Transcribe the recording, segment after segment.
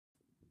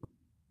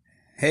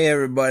Hey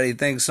everybody,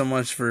 thanks so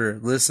much for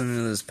listening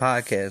to this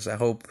podcast. I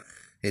hope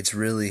it's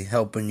really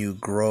helping you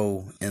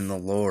grow in the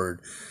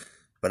Lord.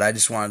 But I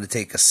just wanted to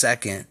take a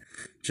second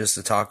just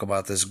to talk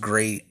about this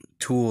great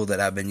tool that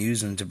I've been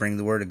using to bring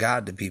the Word of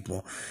God to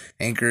people.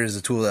 Anchor is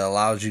a tool that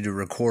allows you to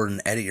record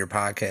and edit your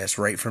podcast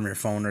right from your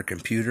phone or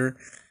computer.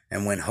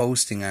 And when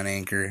hosting on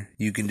Anchor,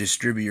 you can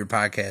distribute your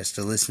podcast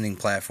to listening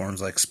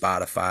platforms like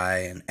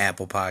Spotify and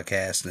Apple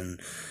Podcasts and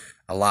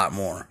a lot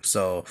more.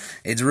 So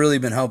it's really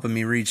been helping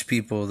me reach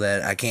people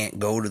that I can't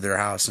go to their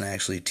house and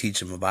actually teach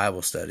them a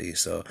Bible study.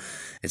 So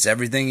it's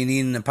everything you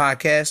need in a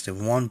podcast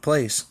in one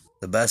place.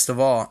 The best of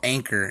all,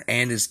 Anchor,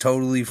 and it's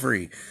totally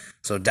free.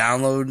 So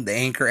download the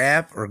Anchor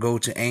app or go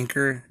to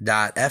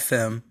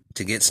anchor.fm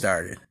to get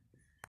started.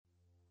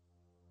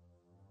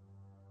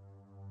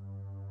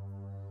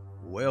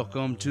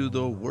 Welcome to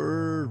the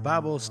Word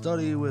Bible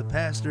Study with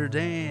Pastor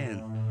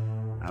Dan.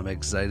 I'm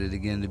excited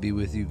again to be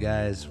with you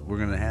guys. We're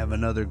going to have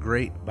another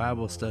great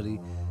Bible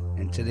study,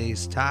 and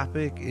today's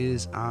topic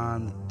is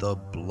on the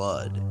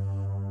blood.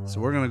 So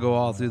we're going to go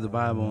all through the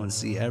Bible and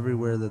see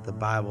everywhere that the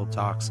Bible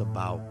talks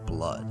about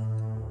blood.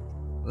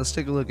 Let's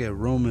take a look at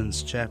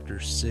Romans chapter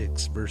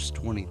 6, verse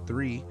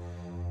 23.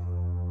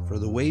 For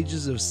the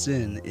wages of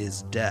sin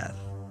is death,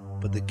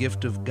 but the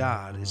gift of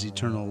God is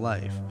eternal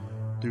life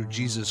through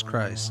Jesus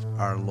Christ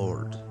our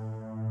Lord.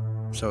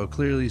 So it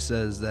clearly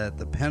says that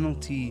the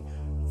penalty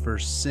for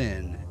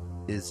sin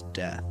is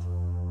death,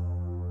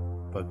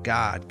 but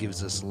God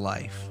gives us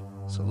life.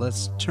 So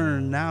let's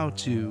turn now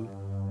to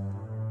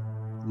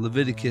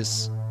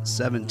Leviticus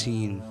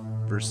 17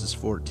 verses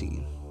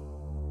 14.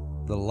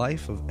 The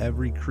life of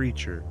every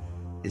creature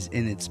is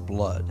in its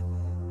blood.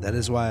 That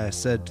is why I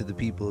said to the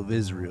people of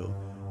Israel,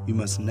 you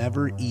must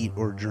never eat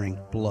or drink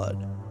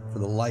blood, for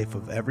the life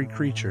of every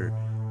creature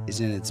is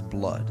in its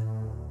blood.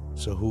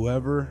 So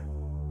whoever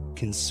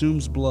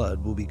consumes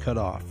blood will be cut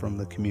off from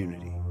the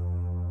community.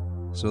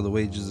 So the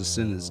wages of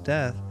sin is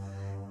death,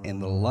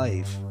 and the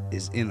life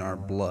is in our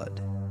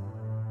blood.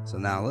 So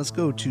now let's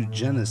go to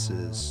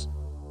Genesis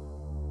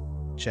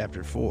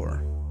chapter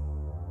 4.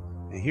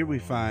 And here we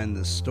find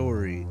the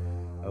story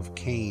of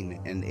Cain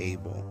and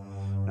Abel.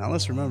 Now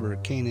let's remember,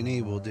 Cain and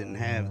Abel didn't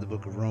have the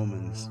book of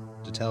Romans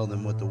to tell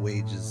them what the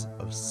wages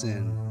of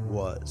sin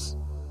was.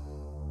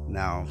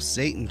 Now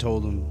Satan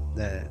told them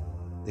that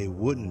they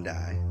wouldn't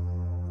die.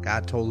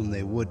 God told them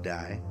they would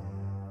die.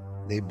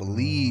 They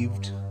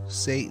believed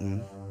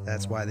Satan,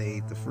 that's why they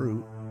ate the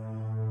fruit,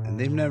 and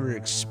they've never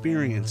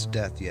experienced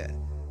death yet,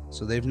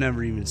 so they've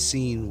never even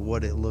seen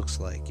what it looks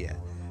like yet.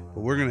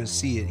 But we're going to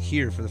see it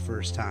here for the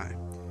first time.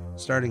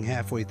 Starting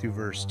halfway through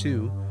verse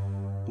 2,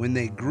 when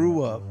they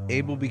grew up,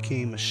 Abel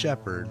became a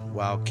shepherd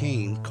while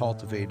Cain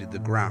cultivated the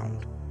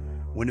ground.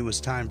 When it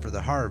was time for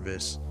the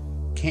harvest,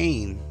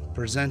 Cain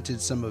presented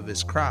some of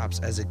his crops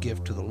as a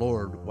gift to the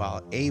Lord,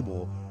 while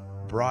Abel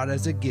brought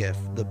as a gift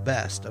the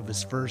best of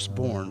his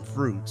firstborn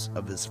fruits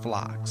of his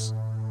flocks.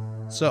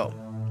 So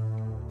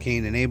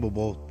Cain and Abel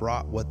both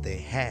brought what they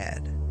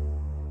had,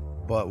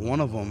 but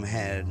one of them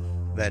had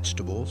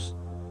vegetables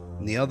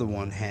and the other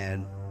one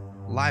had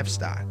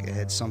livestock. It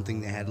had something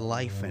that had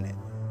life in it.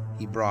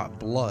 He brought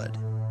blood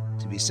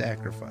to be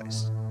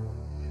sacrificed.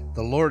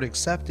 The Lord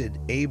accepted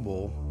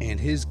Abel and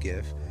his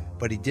gift,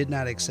 but he did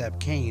not accept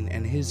Cain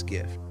and his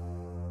gift.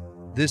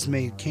 This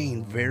made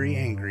Cain very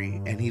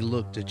angry, and he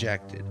looked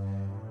dejected.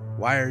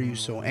 Why are you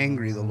so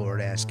angry? The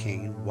Lord asked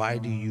Cain. Why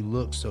do you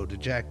look so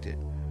dejected?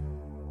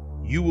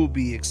 You will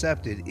be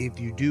accepted if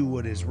you do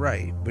what is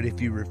right, but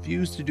if you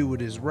refuse to do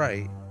what is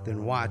right,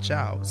 then watch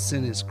out.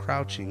 Sin is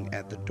crouching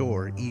at the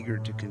door, eager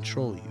to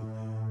control you,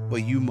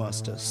 but you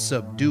must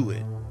subdue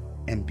it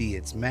and be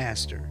its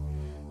master.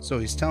 So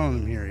he's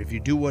telling them here, if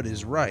you do what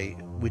is right,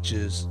 which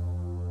is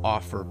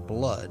offer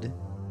blood,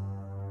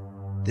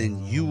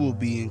 then you will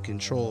be in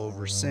control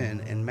over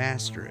sin and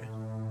master it.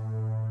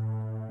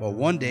 But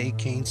one day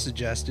Cain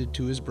suggested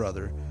to his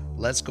brother,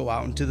 let's go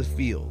out into the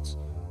fields.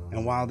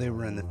 And while they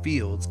were in the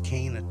fields,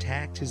 Cain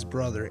attacked his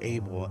brother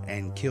Abel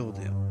and killed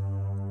him.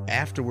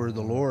 Afterward,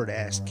 the Lord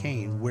asked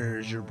Cain, where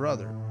is your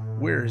brother?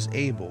 Where is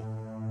Abel?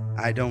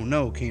 I don't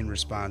know, Cain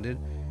responded.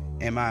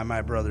 Am I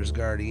my brother's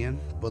guardian?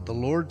 But the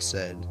Lord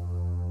said,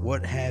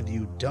 what have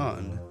you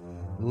done?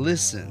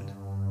 Listen,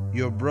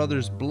 your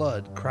brother's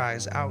blood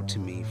cries out to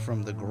me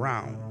from the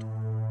ground.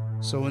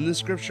 So in this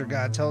scripture,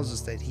 God tells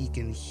us that he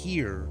can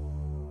hear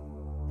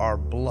our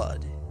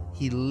blood.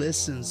 He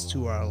listens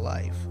to our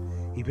life.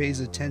 He pays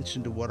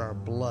attention to what our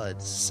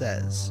blood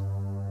says.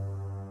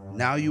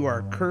 Now you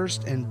are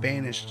cursed and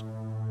banished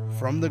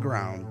from the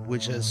ground,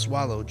 which has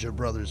swallowed your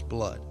brother's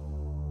blood.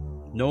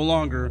 No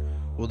longer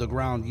will the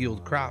ground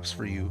yield crops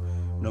for you,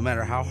 no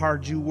matter how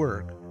hard you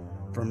work.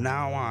 From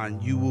now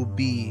on, you will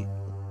be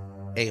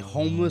a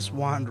homeless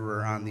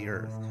wanderer on the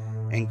earth.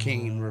 And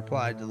Cain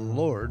replied to the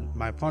Lord,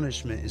 my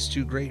punishment is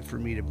too great for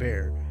me to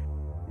bear.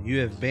 You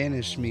have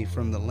banished me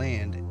from the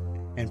land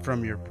and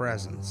from your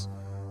presence.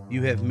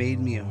 You have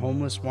made me a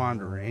homeless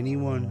wanderer.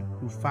 Anyone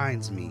who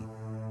finds me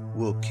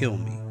will kill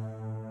me.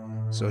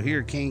 So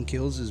here Cain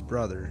kills his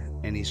brother,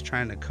 and he's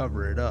trying to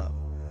cover it up.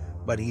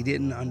 but he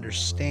didn't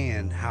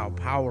understand how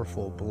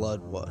powerful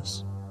blood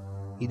was.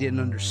 He didn't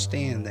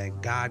understand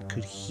that God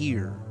could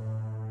hear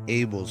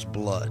Abel's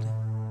blood.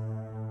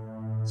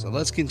 So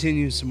let's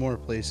continue some more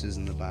places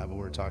in the Bible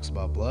where it talks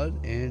about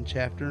blood. In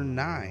chapter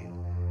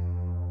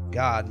 9,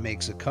 God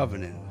makes a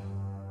covenant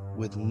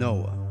with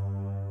Noah.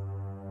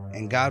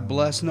 And God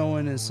blessed Noah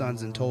and his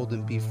sons and told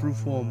them, "Be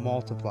fruitful and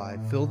multiply,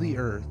 fill the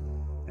earth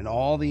and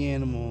all the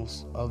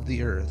animals of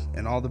the earth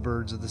and all the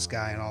birds of the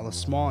sky and all the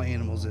small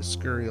animals that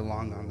scurry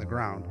along on the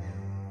ground.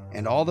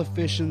 And all the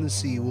fish in the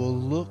sea will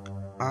look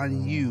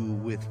on you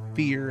with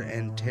fear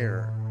and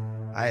terror.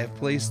 I have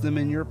placed them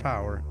in your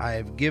power. I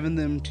have given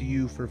them to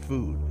you for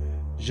food,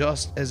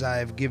 just as I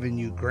have given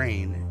you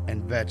grain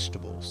and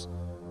vegetables.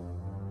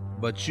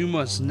 But you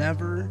must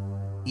never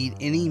eat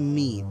any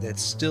meat that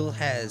still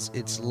has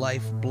its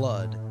life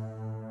blood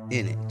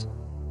in it.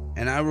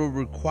 And I will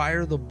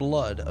require the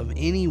blood of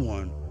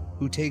anyone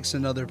who takes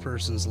another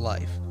person's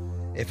life.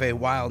 If a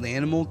wild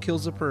animal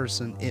kills a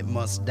person, it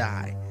must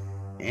die.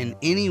 And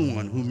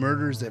anyone who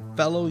murders a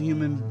fellow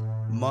human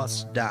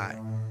must die.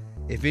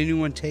 If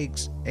anyone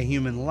takes a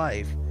human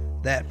life,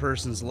 that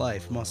person's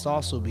life must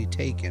also be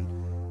taken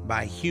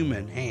by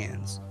human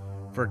hands.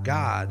 For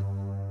God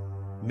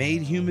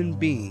made human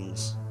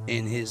beings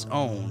in his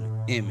own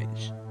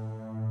image.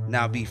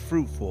 Now be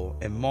fruitful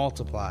and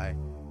multiply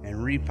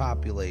and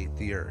repopulate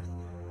the earth."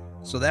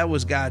 So that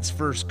was God's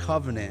first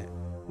covenant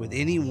with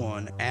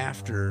anyone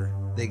after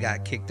they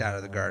got kicked out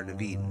of the Garden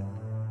of Eden.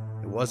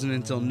 It wasn't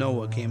until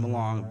Noah came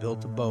along,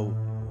 built a boat,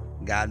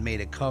 God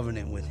made a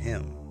covenant with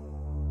him.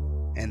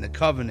 And the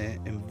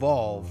covenant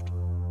involved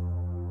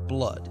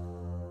blood.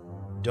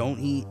 Don't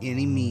eat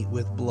any meat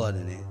with blood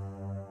in it,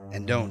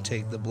 and don't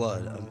take the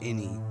blood of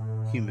any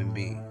human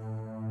being.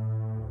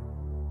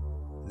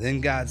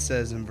 Then God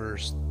says in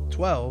verse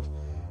 12,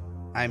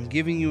 "I am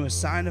giving you a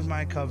sign of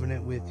my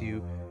covenant with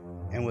you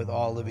and with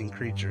all living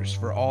creatures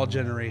for all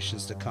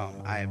generations to come.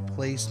 I have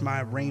placed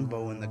my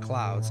rainbow in the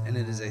clouds, and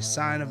it is a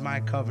sign of my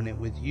covenant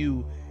with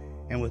you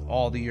and with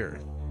all the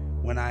earth.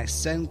 When I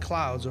send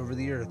clouds over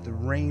the earth, the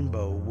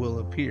rainbow will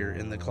appear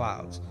in the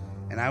clouds.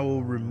 And I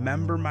will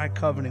remember my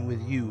covenant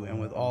with you and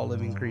with all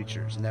living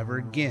creatures. Never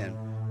again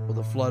will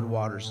the flood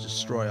waters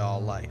destroy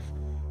all life.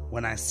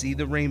 When I see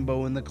the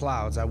rainbow in the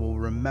clouds, I will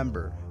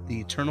remember the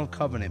eternal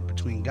covenant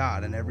between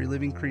God and every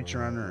living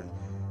creature on earth."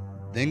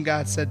 Then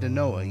God said to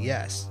Noah,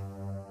 "Yes,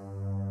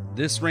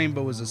 this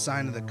rainbow is a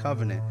sign of the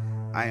covenant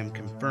I am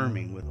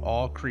confirming with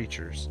all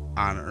creatures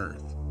on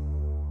earth."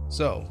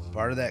 So,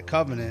 part of that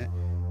covenant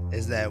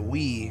is that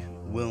we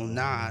will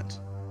not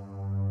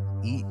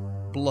eat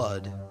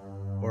blood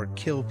or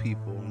kill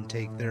people and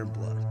take their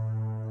blood.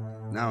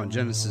 Now in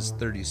Genesis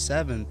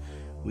 37,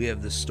 we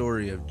have the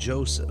story of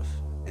Joseph.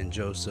 And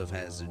Joseph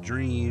has a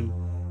dream,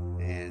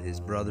 and his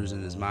brothers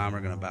and his mom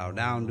are going to bow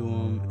down to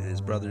him, and his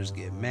brothers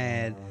get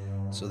mad,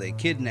 so they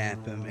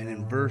kidnap him. And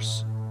in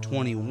verse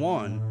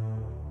 21,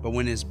 "But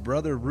when his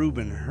brother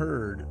Reuben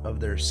heard of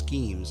their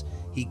schemes,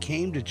 he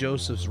came to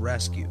Joseph's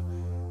rescue.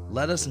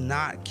 'Let us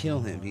not kill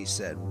him,' he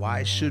said.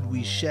 'Why should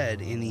we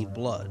shed any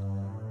blood?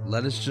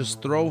 Let us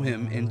just throw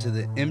him into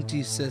the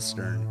empty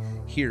cistern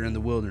here in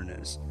the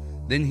wilderness.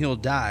 Then he'll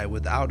die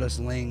without us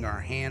laying our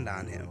hand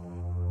on him.'"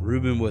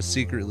 Reuben was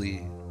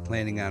secretly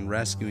planning on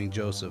rescuing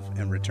Joseph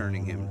and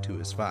returning him to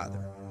his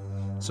father.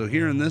 So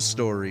here in this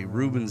story,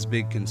 Reuben's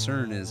big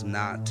concern is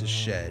not to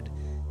shed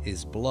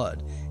his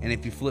blood. And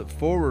if you flip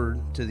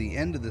forward to the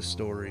end of the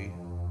story,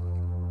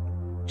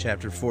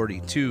 chapter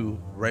 42,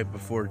 right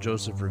before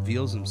Joseph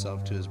reveals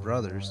himself to his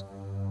brothers,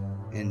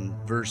 in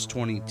verse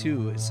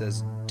 22, it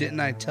says, "Didn't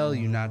I tell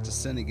you not to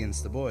sin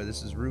against the boy?"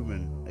 This is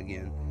Reuben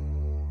again.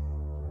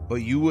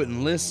 "But you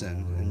wouldn't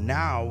listen, and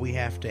now we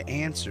have to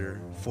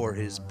answer for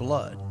his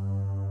blood."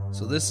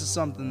 So this is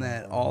something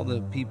that all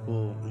the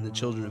people and the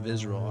children of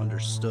Israel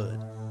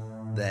understood,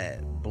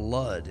 that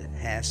blood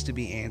has to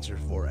be answered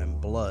for,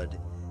 and blood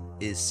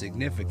is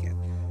significant.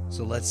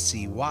 So let's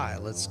see why.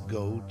 Let's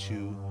go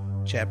to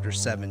chapter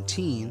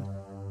 17,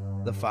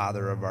 the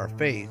father of our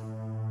faith,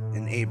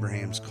 and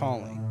Abraham's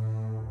calling.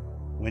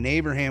 When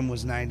Abraham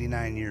was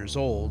 99 years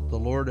old, the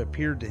Lord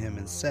appeared to him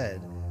and said,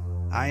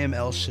 "I am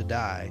El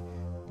Shaddai,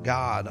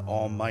 God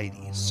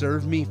Almighty.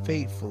 Serve me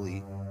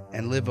faithfully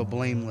and live a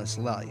blameless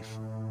life,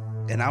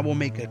 and I will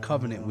make a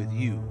covenant with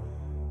you,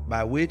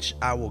 by which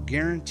I will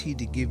guarantee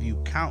to give you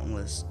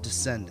countless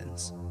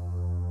descendants."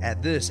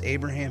 At this,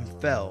 Abraham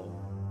fell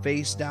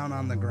face down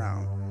on the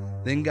ground.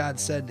 Then God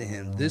said to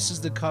him, "This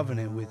is the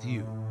covenant with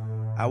you.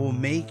 I will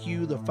make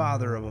you the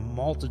father of a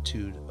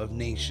multitude of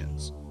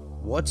nations.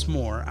 What's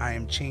more, I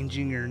am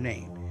changing your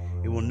name.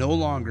 It will no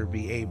longer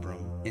be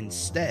Abram.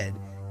 Instead,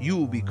 you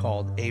will be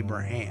called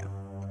Abraham,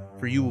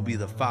 for you will be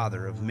the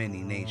father of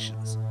many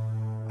nations.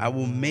 I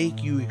will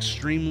make you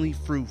extremely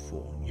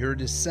fruitful. Your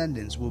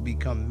descendants will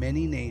become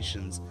many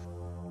nations,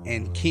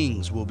 and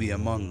kings will be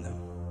among them.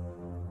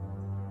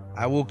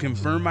 I will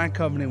confirm my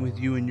covenant with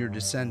you and your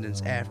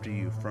descendants after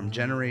you from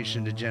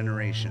generation to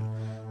generation.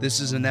 This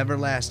is an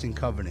everlasting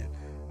covenant.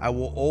 I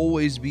will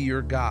always be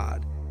your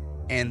God,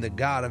 and the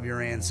God of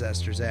your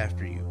ancestors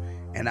after you,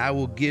 and I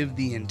will give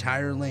the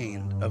entire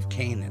land of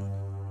Canaan,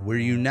 where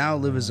you now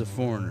live as a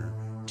foreigner,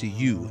 to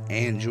you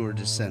and your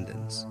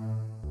descendants.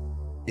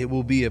 It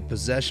will be a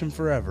possession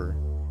forever,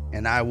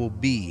 and I will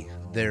be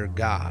their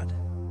God."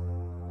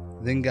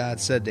 Then God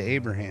said to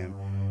Abraham,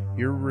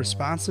 "Your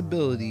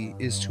responsibility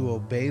is to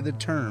obey the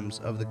terms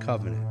of the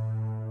covenant.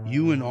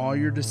 You and all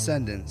your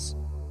descendants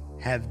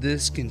have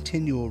this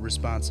continual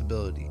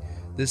responsibility.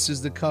 This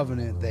is the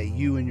covenant that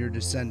you and your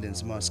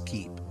descendants must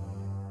keep.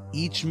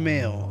 Each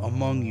male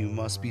among you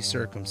must be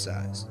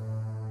circumcised.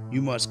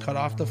 You must cut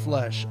off the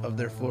flesh of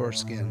their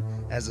foreskin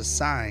as a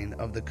sign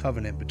of the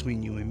covenant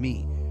between you and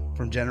me.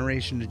 From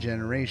generation to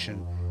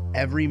generation,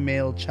 every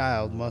male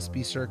child must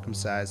be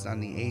circumcised on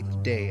the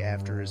 8th day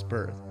after his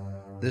birth.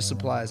 This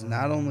applies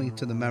not only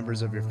to the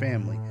members of your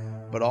family,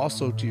 but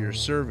also to your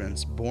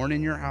servants born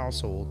in your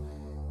household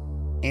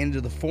and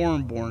to the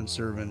foreign-born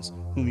servants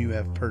whom you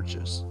have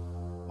purchased.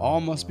 All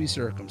must be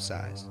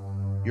circumcised.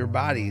 Your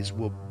bodies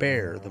will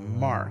bear the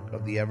mark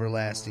of the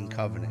everlasting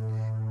covenant.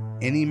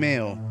 Any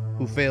male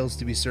who fails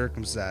to be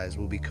circumcised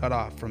will be cut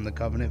off from the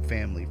covenant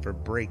family for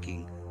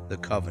breaking the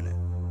covenant."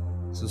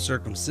 So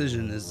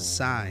circumcision is the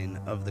sign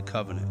of the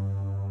covenant.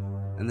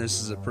 And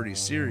this is a pretty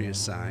serious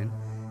sign.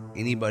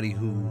 Anybody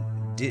who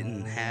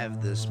didn't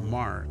have this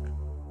mark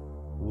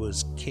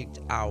was kicked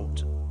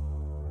out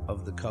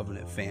of the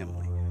covenant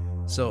family.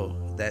 So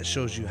that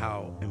shows you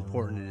how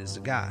important it is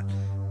to God.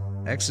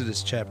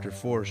 Exodus chapter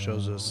 4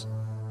 shows us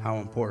how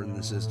important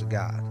this is to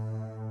God.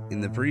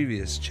 In the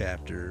previous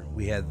chapter,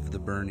 we had the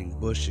burning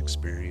bush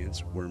experience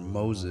where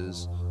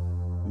Moses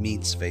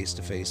meets face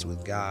to face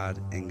with God,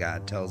 and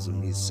God tells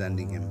him he's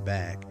sending him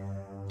back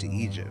to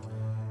Egypt.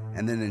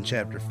 And then in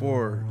chapter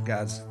 4,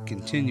 God's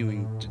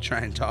continuing to try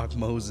and talk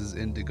Moses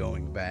into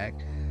going back,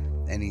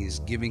 and he's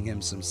giving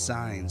him some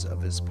signs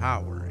of his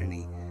power, and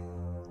he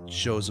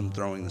shows him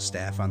throwing the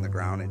staff on the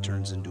ground. It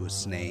turns into a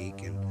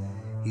snake, and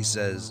he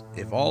says,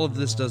 if all of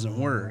this doesn't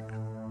work,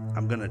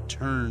 I'm going to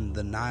turn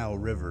the Nile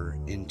River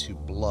into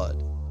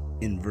blood,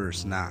 in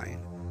verse 9.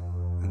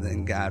 And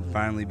then God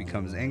finally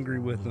becomes angry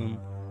with him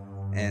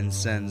and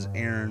sends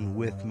Aaron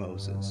with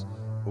Moses.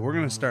 But we're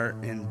going to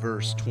start in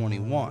verse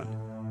 21.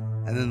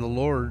 "And then the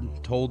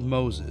Lord told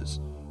Moses,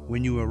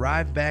 when you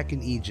arrive back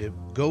in Egypt,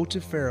 go to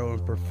Pharaoh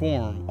and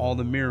perform all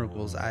the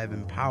miracles I have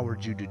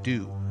empowered you to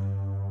do.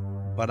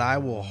 But I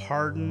will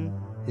harden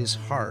his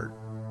heart,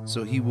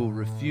 so he will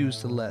refuse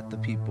to let the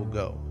people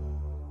go.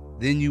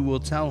 Then you will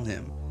tell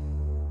him,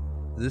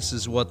 this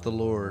is what the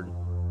Lord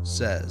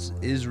says,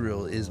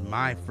 Israel is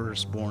my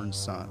firstborn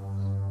son.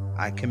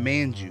 I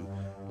command you,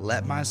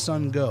 let my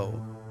son go,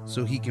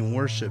 so he can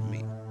worship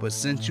me. But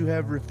since you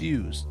have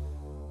refused,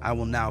 I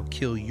will now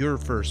kill your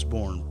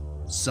firstborn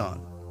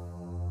son."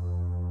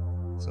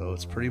 So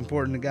it's pretty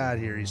important to God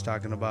here. He's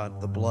talking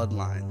about the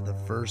bloodline, the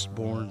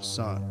firstborn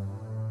son.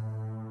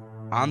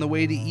 On the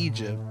way to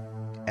Egypt,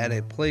 at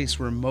a place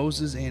where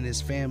Moses and his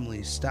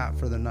family stopped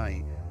for the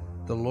night,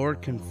 the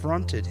Lord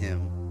confronted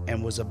him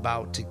and was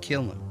about to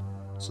kill him.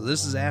 So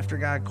this is after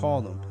God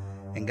called him,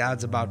 and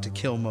God's about to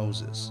kill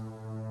Moses.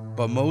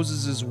 But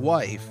Moses'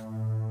 wife,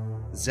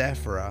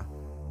 Zipporah,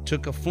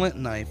 took a flint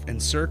knife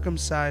and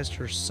circumcised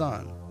her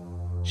son.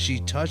 She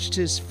touched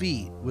his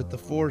feet with the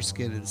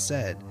foreskin and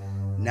said,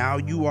 "Now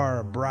you are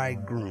a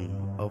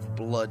bridegroom of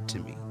blood to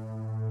me."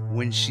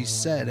 When she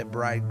said a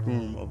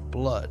bridegroom of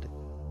blood,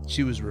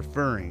 she was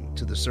referring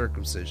to the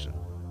circumcision.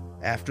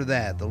 After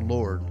that, the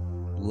Lord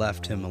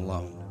left him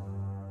alone.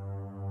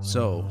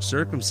 So,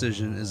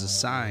 circumcision is a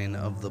sign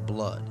of the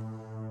blood.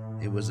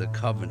 It was a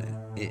covenant.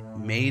 It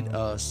made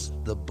us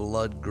the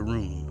blood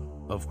groom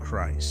of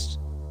Christ.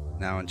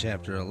 Now in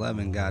chapter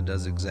 11, God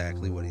does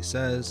exactly what he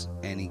says,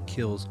 and he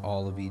kills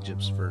all of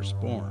Egypt's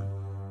firstborn.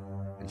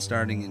 And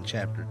starting in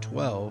chapter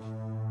 12,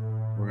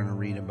 we're going to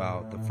read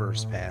about the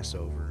first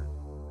Passover.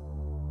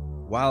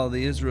 While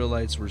the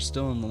Israelites were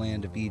still in the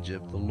land of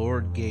Egypt, the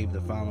Lord gave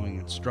the following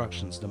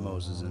instructions to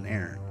Moses and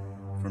Aaron.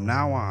 "From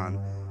now on,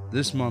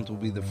 this month will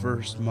be the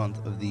first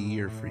month of the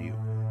year for you.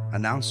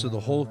 Announce to the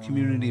whole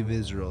community of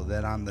Israel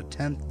that on the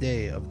 10th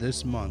day of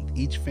this month,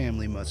 each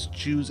family must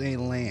choose a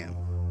lamb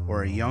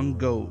or a young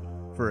goat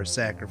for a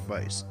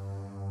sacrifice,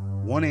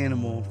 one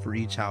animal for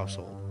each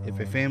household. If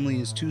a family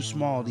is too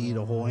small to eat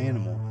a whole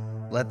animal,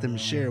 let them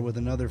share with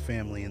another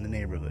family in the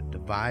neighborhood.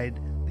 Divide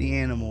the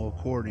animal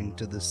according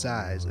to the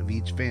size of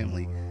each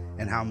family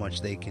and how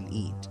much they can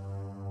eat.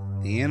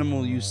 The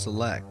animal you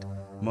select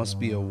must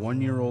be a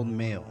 1-year-old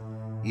male,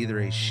 either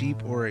a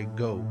sheep or a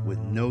goat with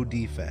no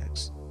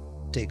defects.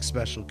 Take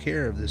special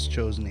care of this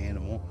chosen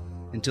animal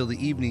until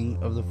the evening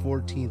of the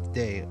 14th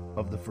day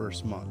of the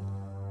first month.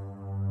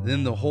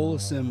 Then the whole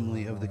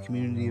assembly of the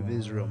community of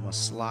Israel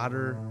must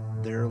slaughter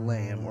their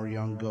lamb or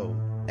young goat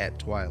at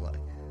twilight.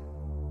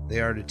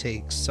 They are to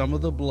take some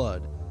of the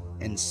blood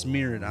and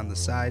smear it on the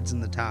sides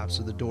and the tops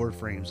of the door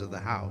frames of the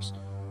house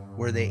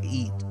where they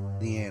eat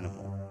the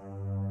animal.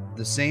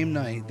 The same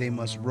night they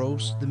must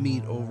roast the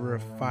meat over a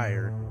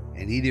fire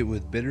and eat it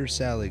with bitter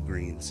salad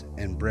greens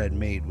and bread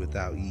made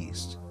without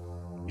yeast.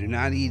 Do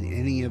not eat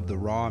any of the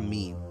raw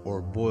meat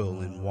or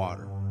boil in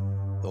water.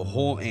 The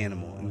whole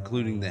animal,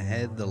 including the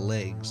head, the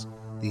legs,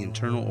 the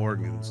internal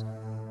organs,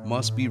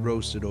 must be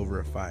roasted over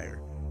a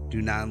fire.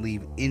 Do not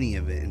leave any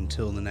of it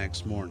until the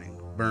next morning.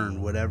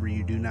 Burn whatever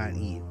you do not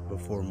eat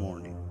before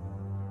morning.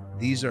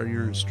 These are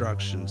your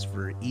instructions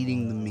for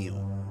eating the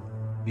meal.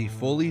 Be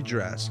fully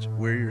dressed,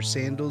 wear your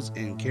sandals,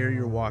 and carry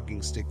your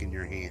walking stick in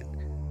your hand.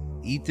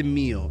 Eat the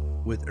meal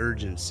with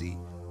urgency,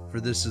 for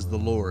this is the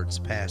Lord's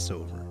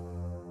Passover.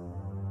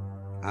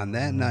 On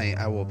that night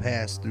I will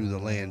pass through the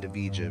land of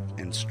Egypt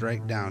and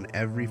strike down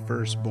every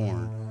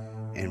firstborn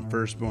and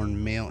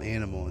firstborn male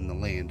animal in the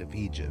land of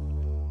Egypt.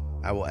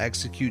 I will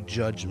execute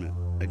judgment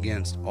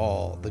against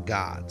all the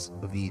gods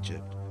of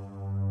Egypt,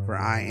 for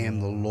I am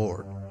the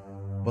Lord.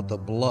 But the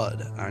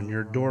blood on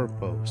your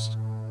doorpost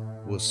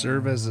will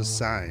serve as a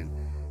sign,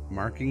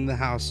 marking the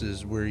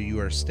houses where you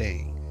are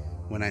staying.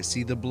 When I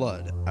see the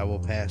blood, I will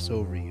pass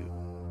over you.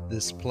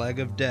 This plague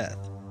of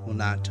death will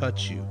not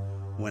touch you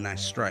when I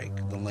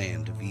strike the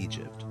land of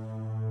Egypt.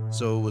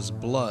 So it was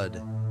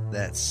blood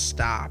that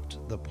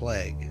stopped the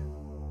plague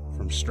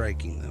from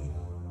striking them.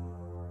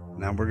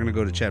 Now we're going to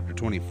go to chapter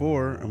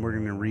 24, and we're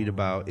going to read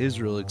about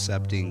Israel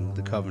accepting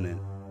the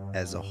covenant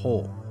as a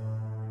whole.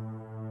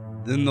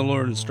 Then the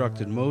Lord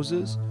instructed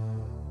Moses,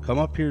 "Come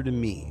up here to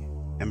me,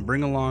 and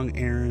bring along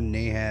Aaron,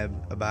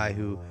 Nadab,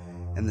 Abihu,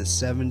 and the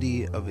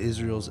 70 of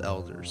Israel's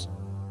elders.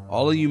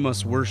 All of you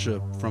must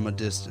worship from a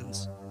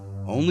distance.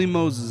 Only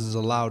Moses is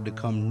allowed to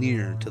come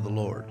near to the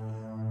Lord.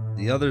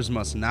 The others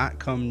must not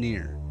come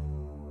near.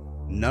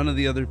 None of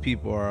the other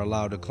people are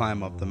allowed to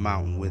climb up the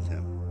mountain with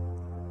him."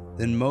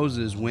 Then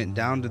Moses went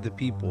down to the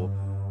people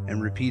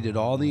and repeated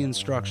all the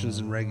instructions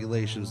and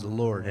regulations the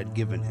Lord had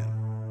given him.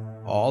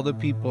 All the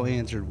people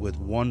answered with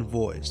one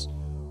voice,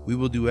 "We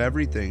will do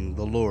everything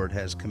the Lord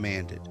has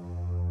commanded."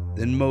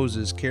 Then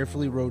Moses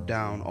carefully wrote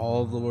down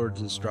all of the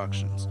Lord's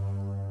instructions.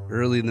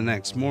 Early the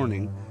next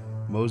morning,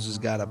 Moses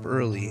got up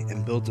early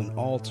and built an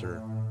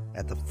altar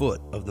at the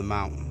foot of the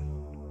mountain.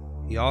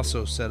 He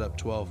also set up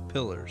 12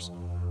 pillars,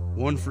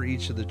 one for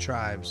each of the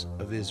tribes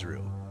of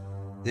Israel.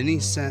 Then he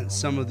sent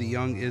some of the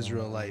young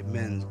Israelite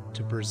men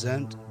to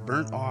present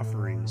burnt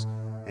offerings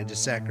and to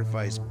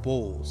sacrifice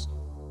bulls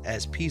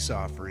as peace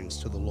offerings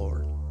to the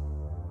Lord.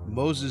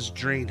 Moses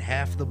drained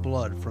half the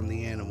blood from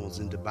the animals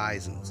into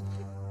basins.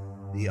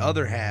 The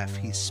other half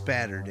he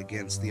spattered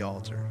against the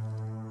altar.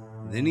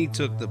 Then he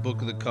took the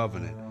book of the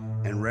covenant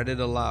and read it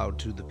aloud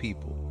to the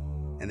people,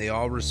 and they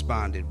all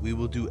responded, "We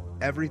will do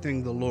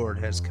everything the Lord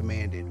has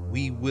commanded.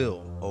 We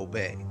will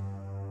obey."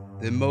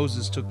 Then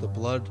Moses took the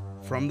blood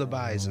from the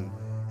bison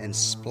and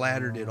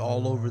splattered it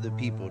all over the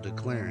people,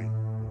 declaring,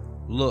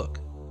 "Look,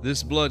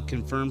 this blood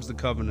confirms the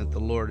covenant the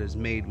Lord has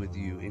made with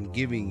you in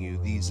giving you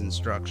these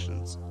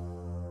instructions."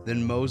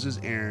 Then Moses,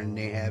 Aaron,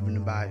 Nadab, and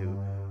Abihu,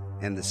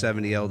 and the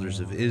 70 elders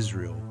of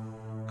Israel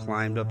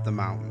climbed up the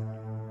mountain,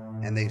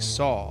 and they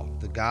saw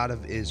the God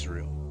of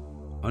Israel.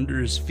 Under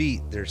his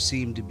feet there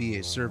seemed to be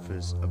a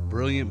surface of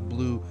brilliant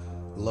blue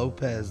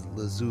lapis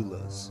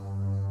lazuli,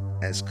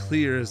 as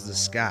clear as the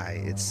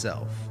sky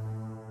itself.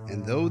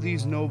 And though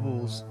these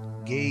nobles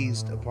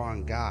gazed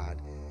upon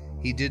God,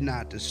 he did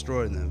not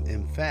destroy them.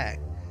 In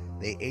fact,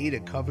 they ate a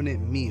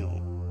covenant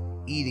meal,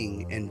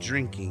 eating and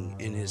drinking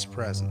in his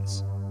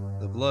presence.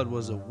 The blood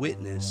was a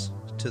witness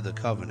to the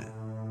covenant.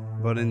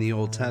 But in the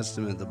Old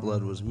Testament, the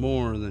blood was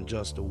more than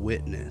just a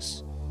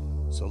witness.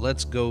 So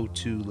let's go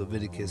to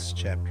Leviticus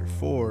chapter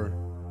 4,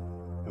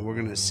 and we're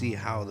going to see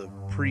how the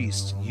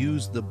priests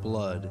used the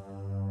blood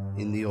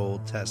in the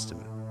Old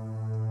Testament,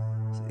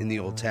 in the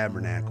Old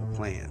Tabernacle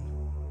plan.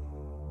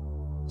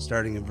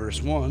 Starting in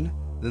verse 1,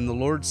 "Then the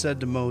Lord said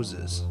to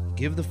Moses,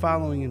 Give the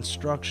following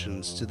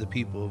instructions to the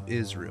people of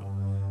Israel.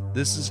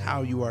 This is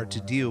how you are to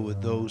deal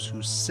with those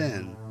who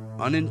sin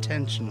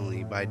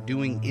unintentionally by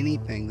doing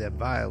anything that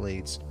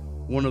violates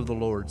one of the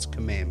Lord's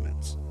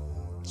commandments."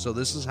 So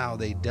this is how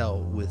they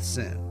dealt with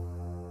sin.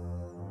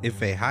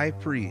 If a high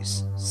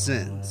priest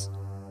sins,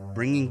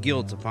 bringing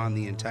guilt upon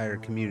the entire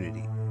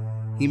community,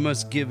 he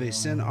must give a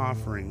sin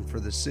offering for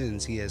the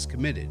sins he has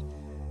committed.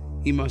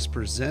 He must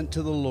present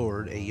to the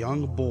Lord a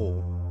young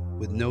bull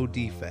with no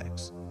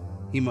defects.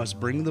 He must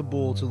bring the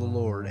bull to the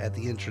Lord at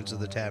the entrance of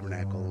the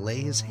tabernacle, lay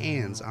his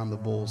hands on the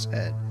bull's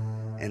head,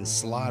 and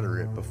slaughter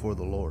it before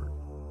the Lord.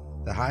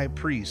 The high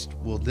priest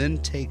will then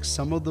take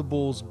some of the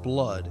bull's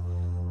blood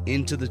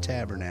into the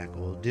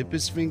tabernacle, dip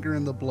his finger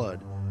in the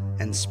blood,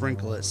 and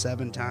sprinkle it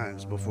 7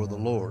 times before the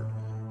Lord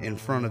in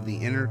front of the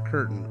inner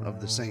curtain of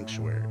the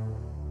sanctuary.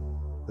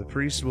 The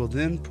priest will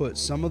then put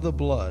some of the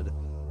blood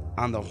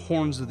on the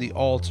horns of the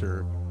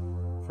altar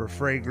for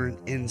fragrant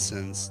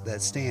incense that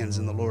stands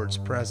in the Lord's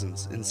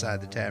presence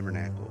inside the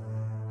tabernacle.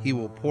 He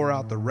will pour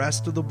out the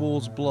rest of the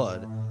bull's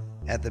blood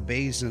at the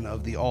basin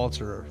of the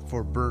altar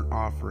for burnt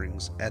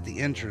offerings at the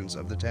entrance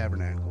of the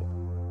tabernacle.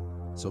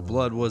 So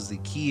blood was the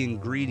key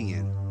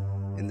ingredient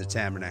in the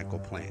tabernacle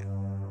plan.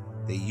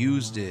 They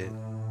used it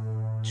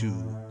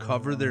to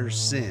cover their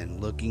sin,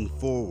 looking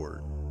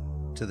forward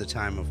to the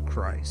time of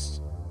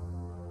Christ.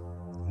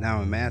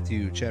 Now in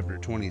Matthew chapter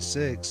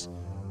 26,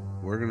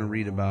 we're going to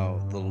read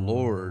about the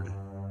Lord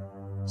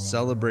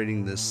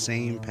celebrating this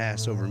same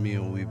Passover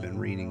meal we've been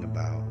reading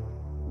about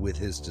with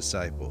his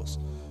disciples,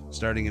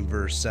 starting in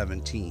verse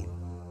 17.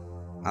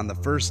 On the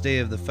first day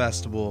of the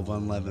festival of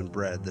unleavened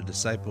bread, the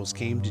disciples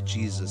came to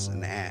Jesus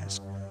and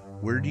asked,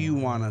 "Where do you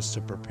want us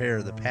to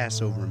prepare the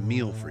Passover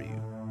meal for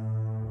you?"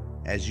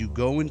 "As you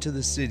go into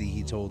the city,"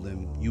 he told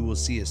them, "you will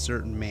see a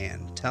certain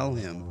man. Tell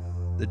him,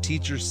 'The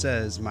teacher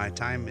says, my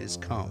time is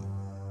come,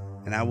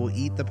 and I will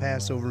eat the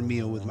Passover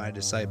meal with my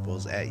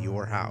disciples at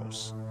your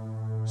house.'"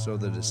 So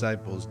the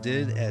disciples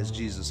did as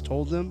Jesus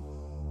told them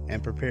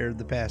and prepared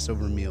the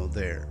Passover meal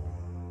there.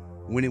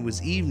 When it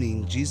was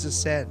evening, Jesus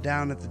sat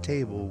down at the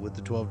table with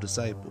the 12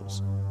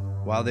 disciples.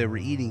 While they were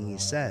eating, he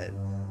said,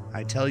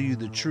 "I tell you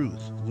the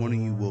truth, one of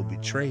you will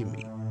betray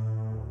me."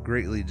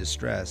 Greatly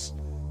distressed,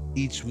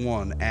 each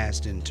one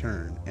asked in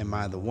turn, "Am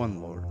I the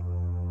one, Lord?"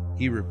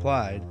 He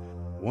replied,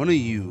 "One of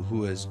you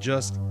who has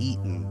just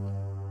eaten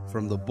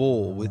from the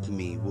bowl with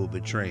me will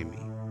betray me.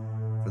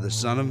 For the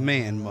Son of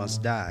Man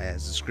must die,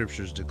 as the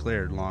Scriptures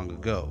declared long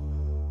ago.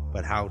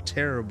 But how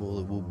terrible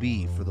it will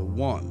be for the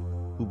one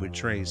who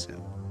betrays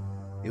him.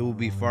 It will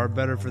be far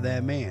better for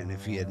that man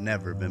if he had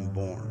never been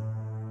born."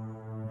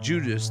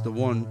 Judas, the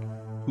one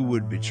who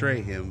would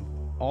betray him,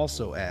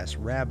 also asked,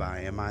 "Rabbi,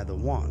 am I the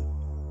one?"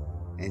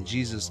 And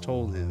Jesus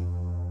told him,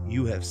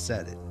 "You have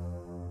said it."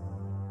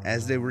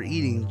 As they were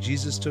eating,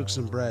 Jesus took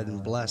some bread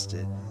and blessed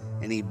it,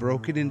 and he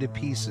broke it into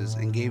pieces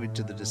and gave it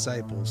to the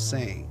disciples,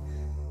 saying,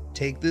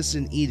 "Take this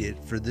and eat it,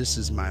 for this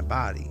is my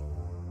body."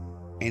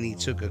 And he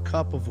took a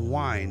cup of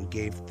wine,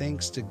 gave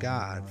thanks to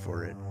God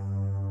for it,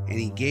 and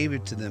he gave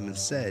it to them and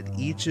said,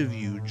 "Each of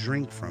you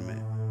drink from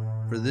it,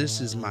 for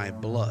this is my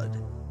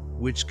blood,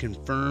 which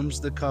confirms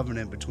the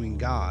covenant between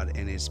God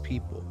and his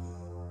people.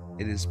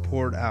 It is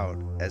poured out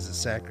as a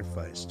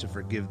sacrifice to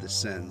forgive the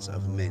sins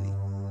of many.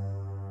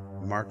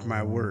 Mark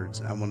my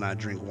words, I will not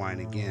drink wine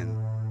again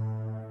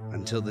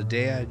until the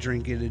day I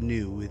drink it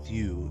anew with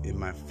you in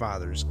my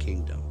Father's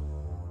kingdom."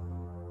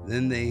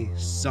 Then they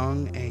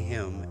sung a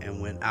hymn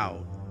and went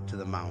out to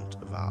the Mount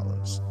of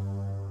Olives.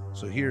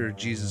 So here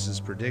Jesus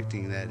is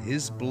predicting that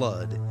his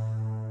blood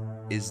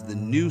is the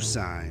new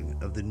sign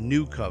of the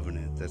new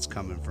covenant that's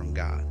coming from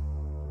God.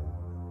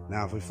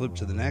 Now if we flip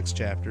to the next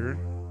chapter,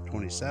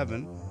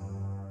 27,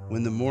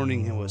 when the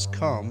morning was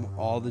come,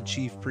 all the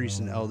chief priests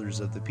and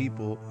elders of the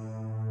people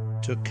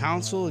took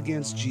counsel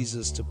against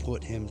Jesus to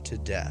put him to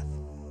death.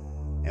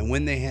 And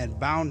when they had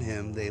bound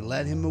him, they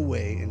led him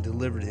away and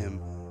delivered him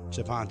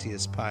to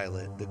Pontius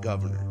Pilate, the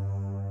governor.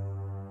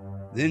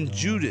 Then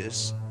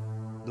Judas,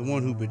 the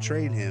one who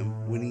betrayed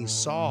him, when he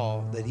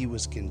saw that he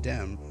was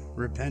condemned,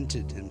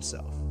 repented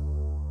himself,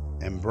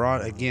 and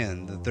brought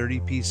again the 30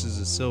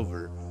 pieces of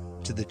silver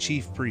to the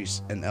chief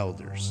priests and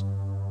elders,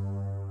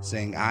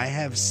 saying, "I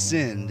have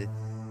sinned,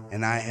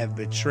 and I have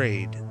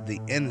betrayed the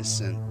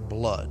innocent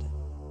blood.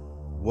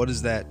 What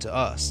is that to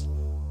us?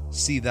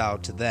 See thou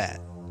to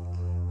that."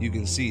 You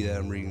can see that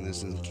I'm reading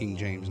this in King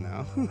James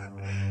now.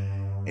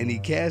 And he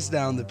cast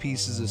down the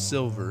pieces of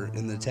silver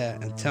in the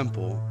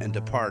temple and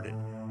departed.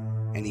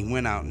 And he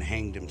went out and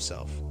hanged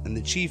himself. And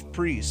the chief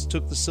priests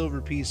took the silver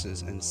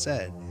pieces and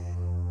said,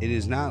 "It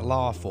is not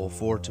lawful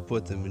for to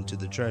put them into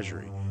the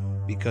treasury,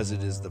 because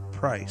it is the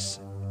price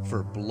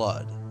for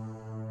blood."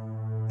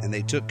 And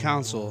they took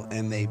counsel,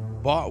 and they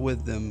bought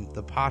with them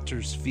the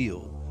potter's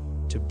field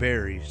to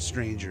bury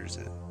strangers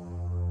in.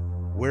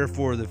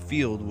 Wherefore the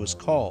field was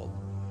called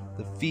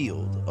the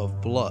field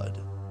of blood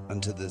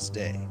unto this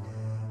day.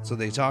 So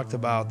they talked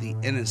about the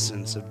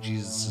innocence of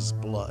Jesus'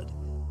 blood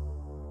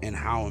and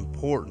how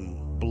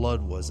important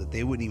blood was, that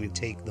they wouldn't even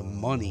take the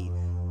money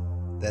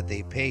that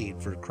they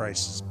paid for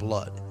Christ's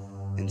blood.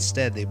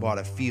 Instead, they bought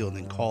a field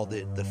and called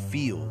it the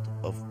field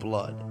of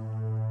blood.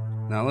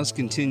 Now let's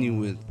continue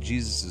with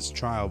Jesus'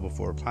 trial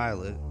before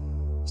Pilate,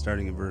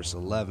 starting in verse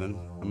 11.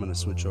 I'm going to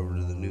switch over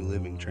to the New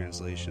Living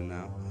Translation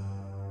now.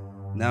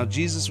 Now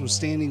Jesus was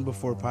standing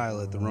before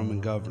Pilate, the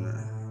Roman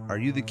governor. "Are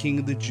you the king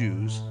of the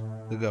Jews?"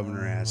 the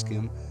governor asked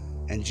him,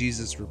 and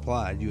Jesus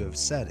replied, "You have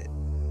said it."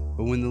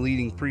 But when the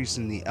leading priests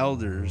and the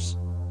elders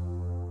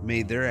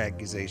made their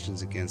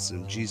accusations against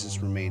him,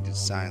 Jesus remained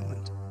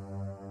silent.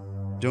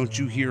 "Don't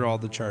you hear all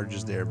the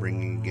charges they are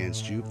bringing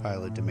against you?"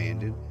 Pilate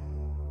demanded.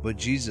 But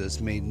Jesus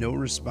made no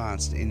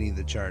response to any of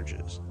the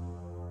charges,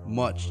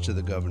 much to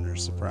the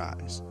governor's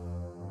surprise.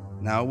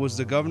 Now it was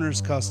the governor's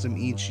custom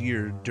each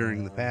year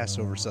during the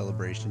Passover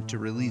celebration to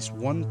release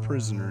one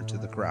prisoner to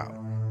the crowd,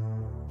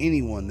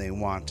 anyone they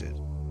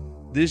wanted.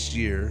 This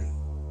year,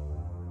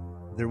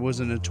 there was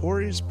a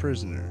notorious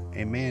prisoner,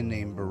 a man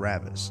named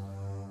Barabbas.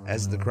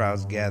 As the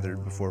crowds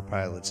gathered before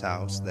Pilate's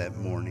house that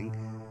morning,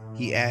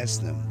 he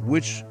asked them,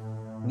 "Which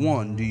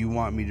one do you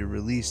want me to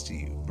release to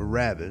you,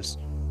 Barabbas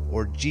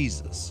or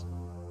Jesus,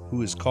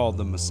 who is called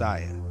the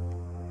Messiah?"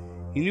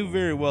 He knew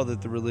very well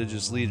that the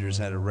religious leaders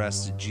had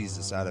arrested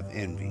Jesus out of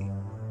envy.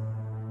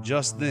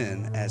 Just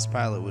then, as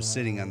Pilate was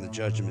sitting on the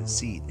judgment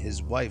seat,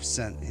 his wife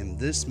sent him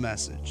this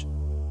message: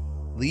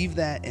 "Leave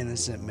that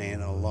innocent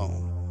man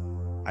alone.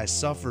 I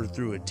suffered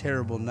through a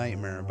terrible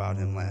nightmare about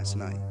him last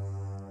night."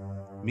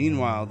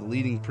 Meanwhile, the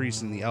leading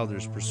priests and the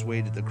elders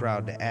persuaded the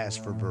crowd to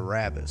ask for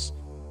Barabbas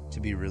to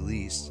be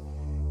released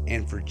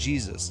and for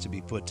Jesus to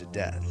be put to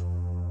death.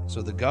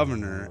 So the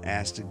governor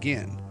asked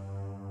again,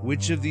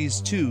 "Which of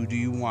these two do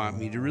you want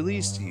me to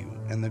release to you?"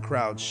 And the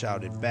crowd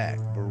shouted back,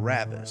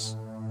 "Barabbas."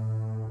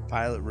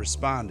 Pilate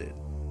responded,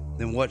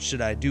 "Then what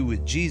should I do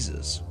with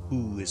Jesus,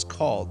 who is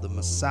called the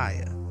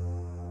Messiah?"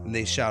 And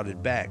they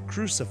shouted back,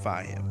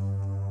 "Crucify him."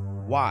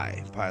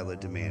 "Why?"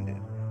 Pilate demanded.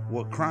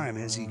 "What crime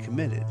has he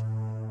committed?"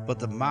 But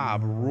the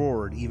mob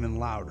roared even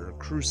louder,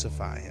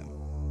 "Crucify him."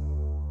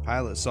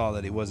 Pilate saw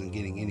that he wasn't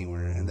getting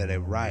anywhere and that a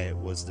riot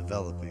was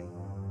developing.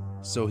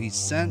 So he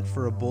sent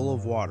for a bowl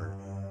of water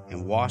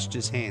and washed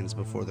his hands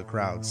before the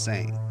crowd,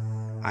 saying,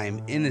 "I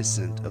am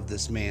innocent of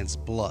this man's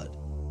blood.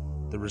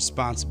 The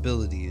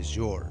responsibility is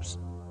yours."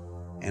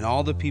 And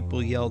all the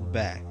people yelled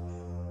back,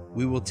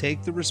 "We will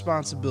take the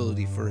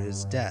responsibility for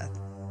his death,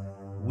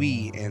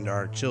 we and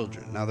our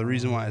children." Now, the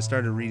reason why I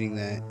started reading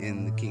that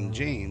in the King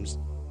James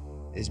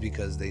is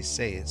because they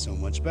say it so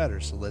much better.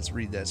 So let's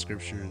read that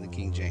scripture in the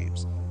King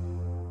James.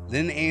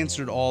 "Then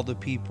answered all the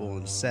people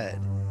and said,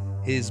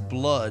 His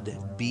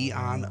blood be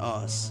on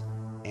us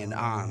and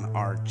on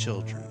our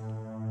children."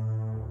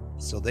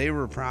 So they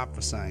were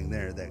prophesying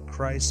there that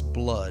Christ's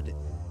blood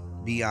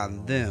be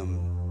on them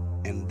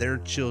and their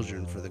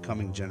children for the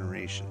coming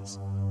generations.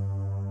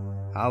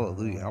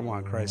 Hallelujah. I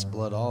want Christ's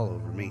blood all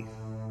over me.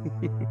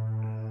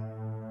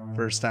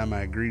 First time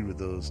I agreed with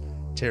those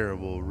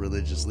terrible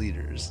religious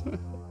leaders.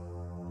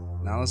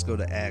 Now let's go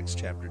to Acts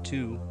chapter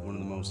 2, one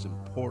of the most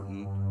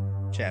important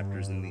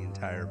chapters in the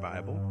entire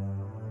Bible.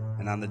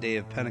 "And on the day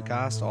of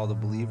Pentecost, all the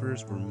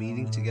believers were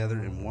meeting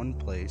together in one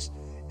place,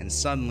 and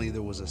suddenly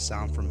there was a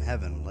sound from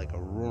heaven like a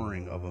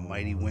roaring of a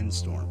mighty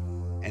windstorm,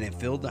 and it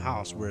filled the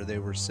house where they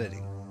were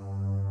sitting.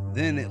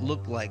 Then it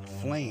looked like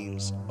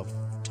flames of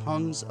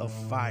tongues of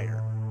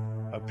fire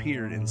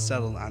appeared and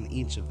settled on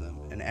each of them,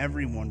 and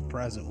everyone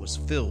present was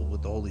filled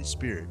with the Holy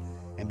Spirit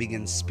and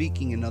began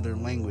speaking in other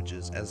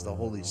languages as the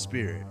Holy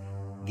Spirit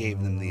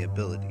gave them the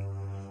ability."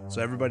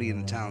 So everybody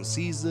in the town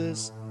sees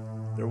this.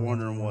 They're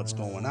wondering what's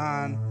going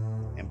on,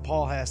 and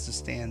Paul has to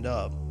stand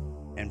up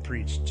and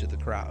preach to the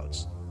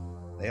crowds.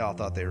 They all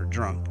thought they were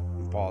drunk,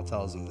 and Paul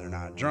tells them they're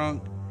not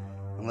drunk.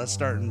 And let's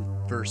start in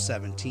verse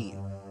 17.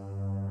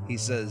 He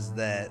says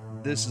that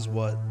this is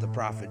what the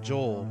prophet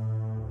Joel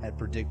had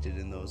predicted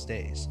in those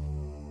days.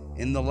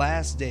 "In the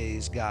last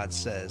days, God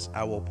says,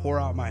 I will pour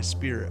out my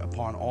spirit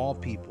upon all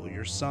people.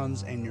 Your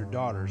sons and your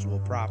daughters will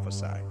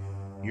prophesy.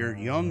 Your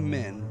young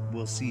men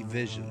will see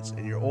visions,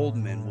 and your old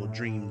men will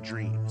dream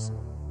dreams.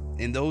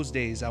 In those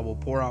days I will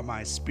pour out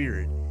my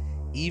spirit,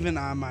 even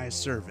on my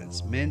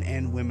servants, men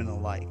and women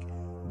alike.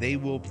 They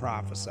will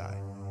prophesy,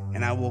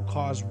 and I will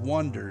cause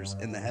wonders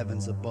in the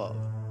heavens above,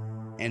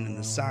 and in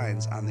the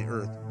signs on the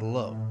earth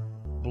below,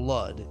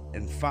 blood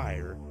and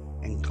fire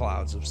and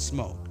clouds of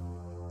smoke.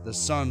 The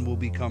sun will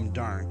become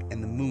dark,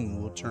 and the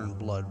moon will turn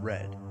blood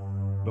red,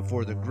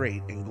 before the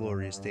great and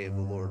glorious day of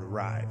the Lord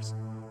arrives.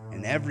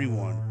 And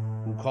everyone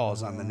who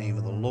calls on the name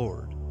of the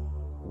Lord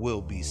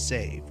will be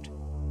saved."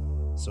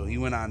 So he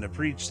went on to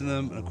preach to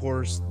them, and of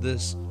course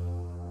this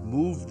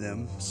moved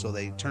them, so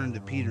they turned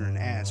to Peter and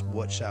asked,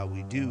 "What shall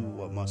we do?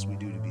 What must we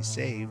do to be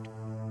saved?"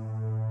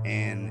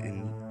 And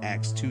in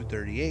Acts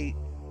 2:38,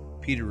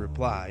 Peter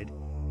replied,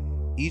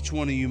 "Each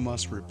one of you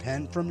must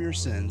repent from your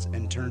sins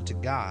and turn to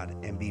God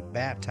and be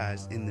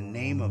baptized in the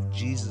name of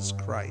Jesus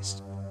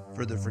Christ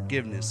for the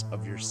forgiveness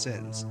of your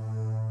sins.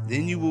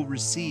 Then you will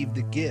receive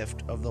the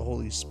gift of the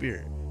Holy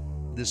Spirit.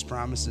 This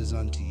promise is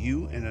unto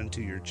you and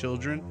unto your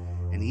children,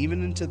 and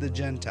even unto the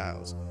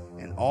Gentiles,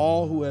 and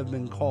all who have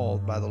been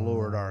called by the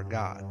Lord our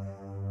God."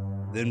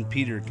 Then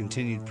Peter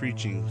continued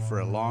preaching for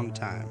a long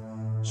time,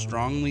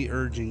 strongly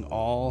urging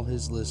all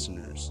his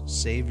listeners,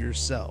 "Save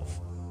yourself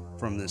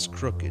from this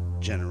crooked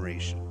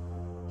generation."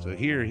 So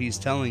here he's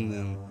telling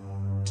them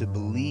to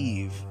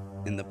believe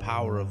in the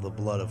power of the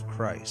blood of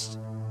Christ,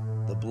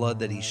 the blood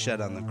that he shed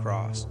on the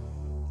cross,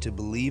 to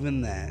believe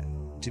in that,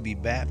 to be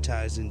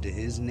baptized into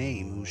his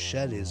name who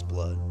shed his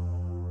blood,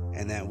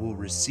 and that will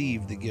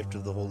receive the gift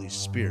of the Holy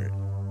Spirit.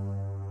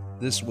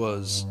 This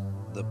was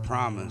the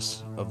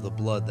promise of the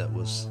blood that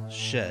was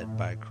shed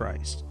by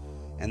Christ,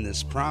 and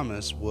this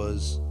promise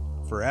was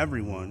for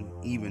everyone,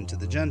 even to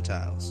the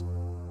Gentiles.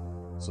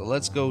 So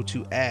let's go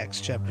to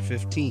Acts chapter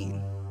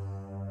 15,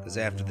 because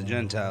after the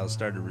Gentiles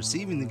started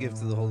receiving the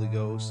gift of the Holy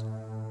Ghost,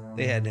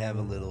 they had to have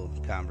a little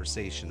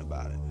conversation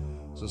about it.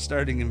 So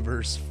starting in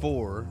verse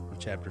 4 of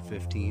chapter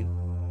 15,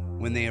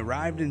 "When they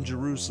arrived in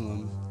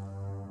Jerusalem,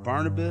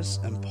 Barnabas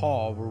and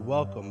Paul were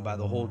welcomed by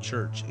the whole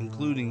church,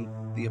 including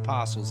the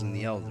apostles and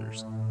the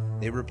elders.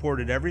 They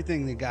reported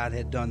everything that God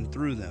had done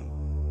through them.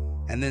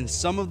 And then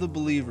some of the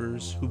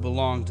believers who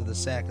belonged to the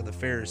sect of the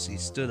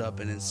Pharisees stood up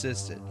and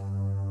insisted,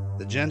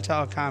 the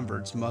Gentile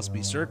converts must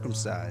be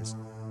circumcised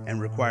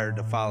and required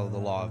to follow the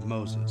law of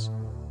Moses.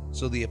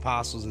 So the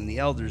apostles and the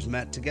elders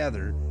met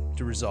together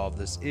to resolve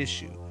this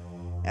issue.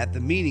 At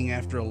the meeting,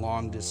 after a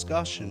long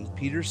discussion,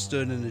 Peter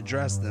stood and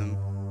addressed them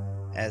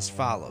as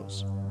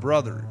follows: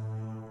 Brethren,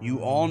 you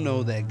all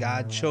know that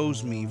God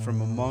chose me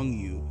from among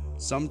you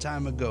some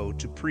time ago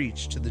to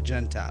preach to the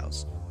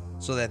Gentiles,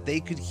 so that they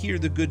could hear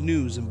the good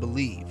news and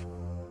believe.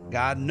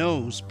 God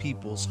knows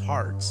people's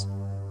hearts,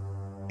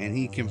 and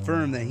he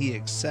confirmed that he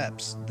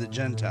accepts the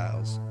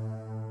Gentiles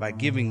by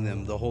giving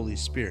them the Holy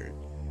Spirit,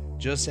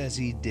 just as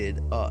he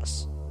did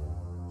us.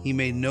 He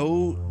made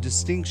no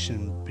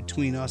distinction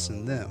between us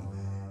and them,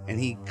 and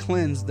he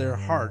cleansed their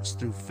hearts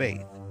through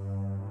faith.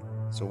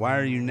 So why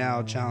are you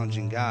now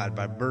challenging God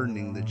by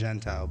burdening the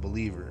Gentile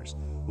believers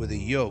with a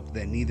yoke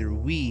that neither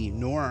we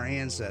nor our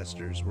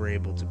ancestors were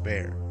able to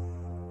bear?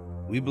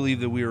 We believe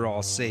that we are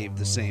all saved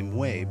the same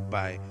way,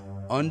 by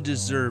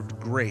undeserved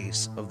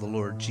grace of the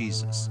Lord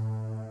Jesus.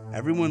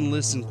 Everyone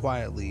listened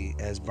quietly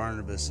as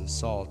Barnabas and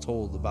Saul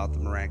told about the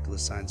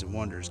miraculous signs and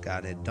wonders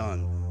God had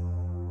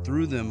done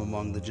through them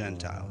among the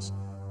Gentiles.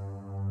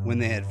 When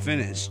they had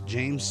finished,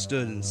 James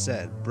stood and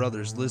said,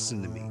 Brothers,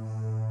 listen to me.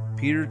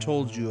 Peter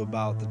told you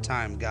about the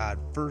time God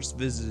first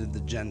visited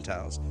the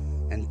Gentiles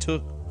and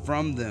took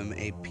from them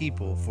a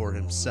people for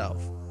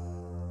himself.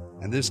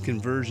 And this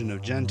conversion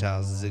of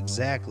Gentiles is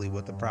exactly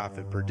what the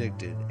prophet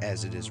predicted,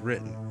 as it is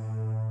written,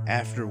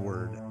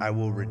 Afterward I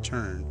will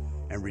return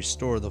and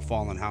restore the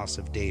fallen house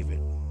of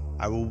David.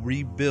 I will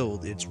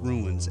rebuild its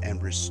ruins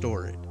and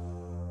restore it,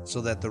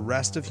 so that the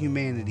rest of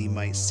humanity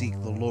might seek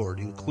the Lord,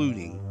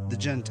 including the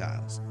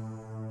Gentiles,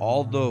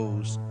 all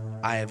those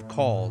I have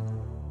called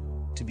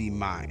to be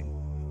mine.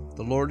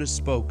 The Lord has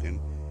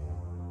spoken,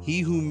 he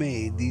who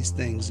made these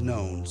things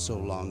known so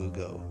long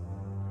ago.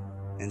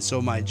 And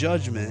so my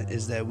judgment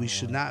is that we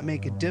should not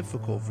make it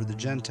difficult for the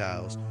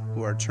Gentiles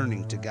who are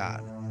turning to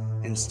God.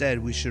 Instead,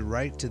 we should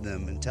write to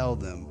them and tell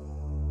them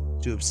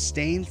to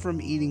abstain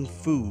from eating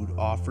food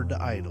offered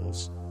to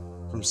idols,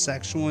 from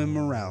sexual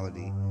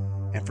immorality,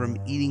 and from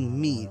eating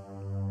meat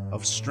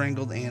of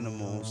strangled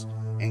animals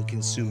and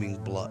consuming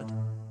blood.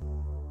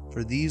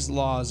 For these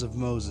laws of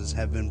Moses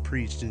have been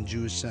preached in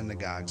Jewish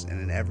synagogues and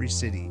in every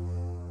city,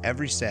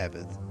 every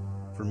Sabbath,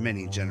 for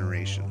many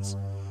generations.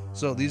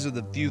 So these are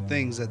the few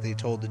things that they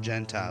told the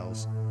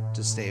Gentiles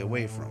to stay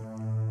away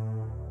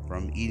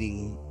from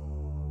eating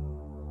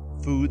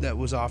food that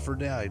was offered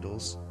to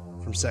idols,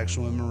 from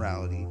sexual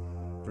immorality,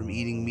 from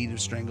eating meat of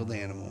strangled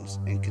animals,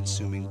 and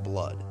consuming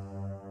blood.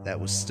 That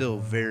was still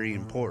very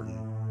important.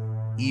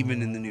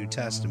 Even in the New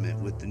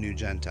Testament with the new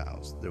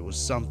Gentiles, there was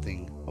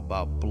something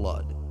about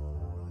blood.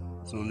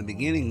 So in the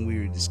beginning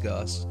we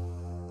discussed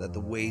that the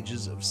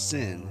wages of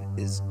sin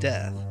is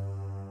death,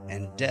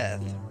 and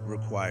death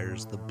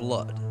requires the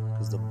blood,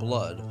 because the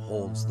blood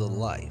holds the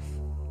life.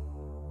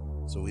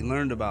 So we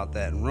learned about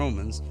that in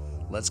Romans.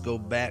 Let's go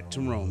back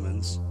to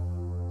Romans,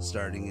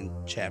 starting in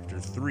chapter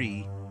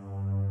 3,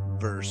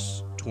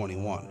 verse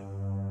 21.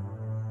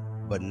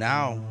 But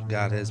now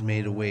God has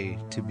made a way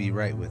to be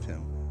right with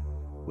him,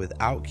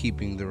 without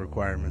keeping the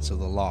requirements of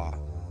the law,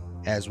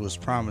 as was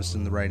promised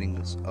in the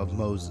writings of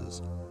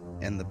Moses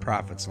and the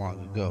prophets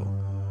long ago.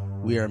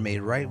 We are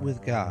made right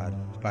with God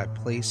by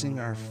placing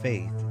our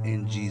faith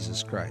in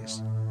Jesus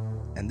Christ.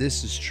 And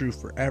this is true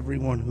for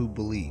everyone who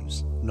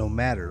believes, no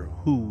matter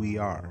who we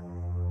are.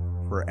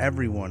 For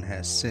everyone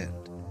has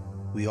sinned.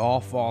 We all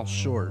fall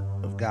short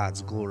of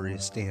God's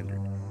glorious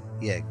standard.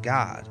 Yet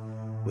God,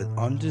 with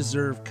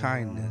undeserved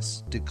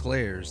kindness,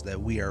 declares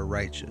that we are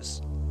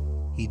righteous.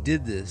 He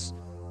did this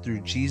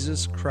through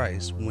Jesus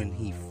Christ when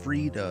he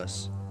freed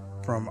us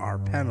from our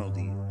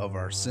penalty of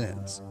our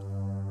sins.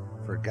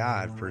 For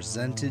God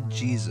presented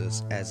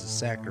Jesus as a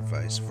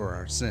sacrifice for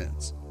our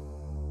sins.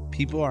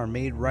 People are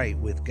made right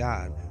with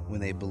God when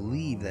they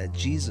believe that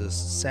Jesus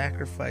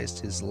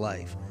sacrificed his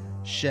life,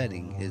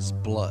 shedding his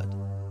blood.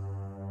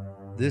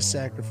 This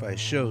sacrifice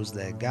shows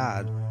that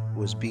God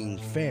was being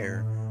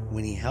fair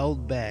when he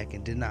held back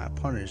and did not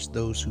punish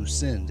those who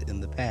sinned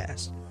in the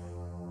past.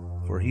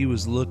 For he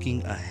was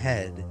looking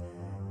ahead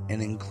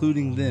and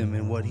including them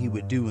in what he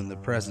would do in the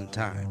present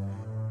time.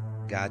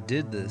 God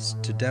did this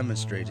to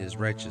demonstrate his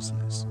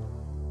righteousness.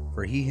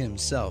 For he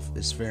himself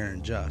is fair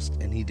and just,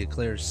 and he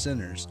declares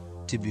sinners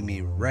to be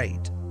made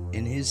right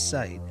in his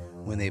sight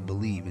when they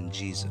believe in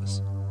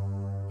Jesus.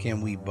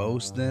 Can we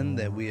boast then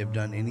that we have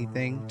done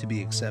anything to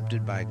be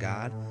accepted by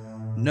God?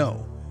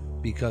 No,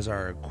 because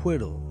our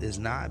acquittal is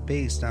not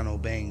based on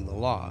obeying the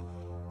law,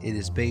 it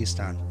is based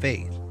on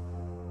faith.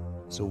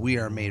 So we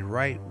are made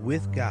right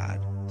with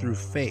God through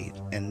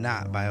faith and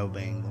not by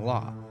obeying the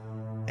law.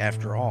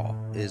 After all,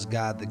 is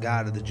God the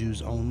God of the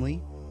Jews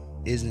only?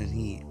 Isn't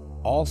he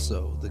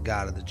also the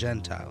God of the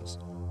Gentiles?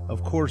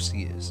 Of course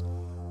he is.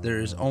 There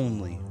is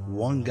only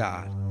one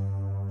God,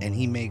 and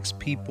he makes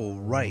people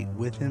right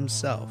with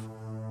himself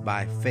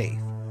by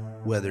faith,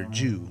 whether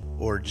Jew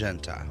or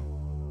Gentile.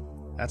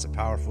 That's a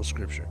powerful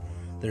scripture.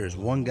 There is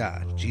one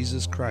God.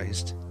 Jesus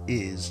Christ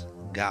is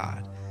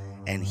God,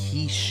 and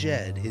he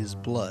shed his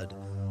blood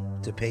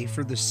to pay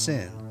for the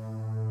sin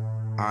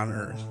on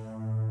earth.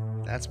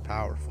 That's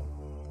powerful.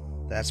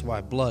 That's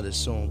why blood is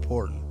so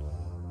important.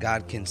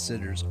 God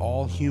considers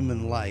all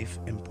human life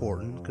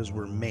important because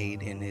we're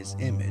made in His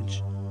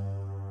image,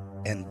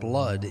 and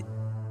blood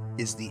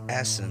is the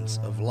essence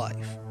of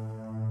life.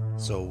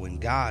 So when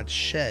God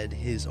shed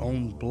His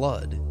own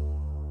blood,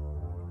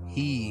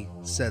 He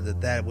said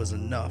that that was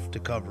enough to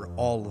cover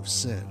all of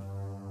sin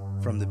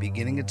from the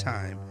beginning of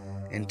time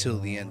until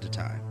the end of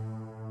time.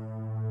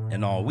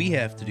 And all we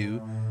have to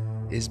do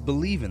is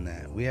believe in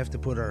that. We have to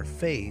put our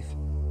faith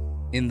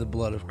in the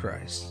blood of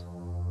Christ.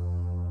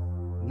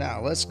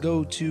 Now let's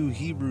go to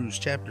Hebrews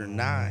chapter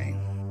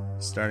 9,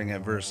 starting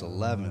at verse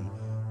 11,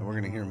 and we're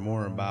going to hear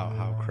more about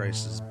how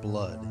Christ's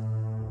blood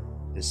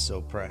is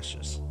so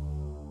precious.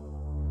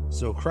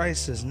 So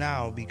Christ has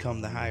now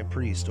become the high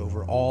priest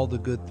over all the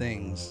good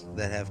things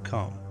that have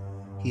come.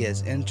 He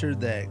has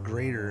entered that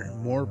greater,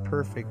 more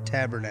perfect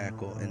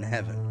tabernacle in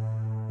heaven,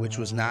 which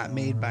was not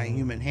made by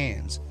human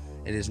hands.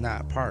 It is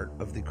not part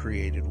of the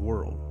created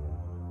world.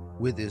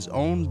 With His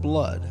own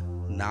blood,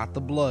 not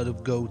the blood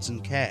of goats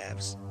and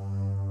calves,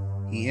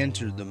 He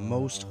entered the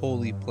most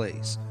holy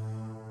place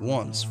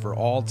once for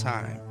all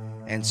time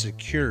and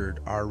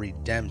secured our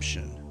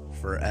redemption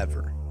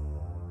forever.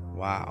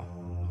 Wow.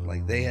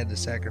 Like they had to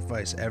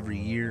sacrifice every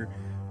year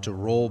to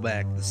roll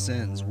back the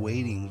sins,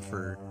 waiting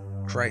for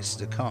Christ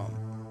to come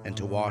and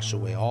to wash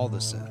away all the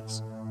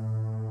sins.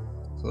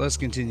 So let's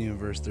continue in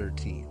verse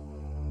 13.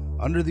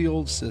 Under the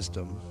old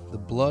system, the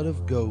blood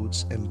of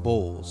goats and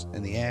bulls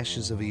and the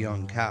ashes of a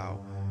young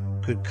cow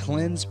could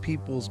cleanse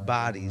people's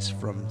bodies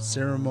from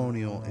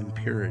ceremonial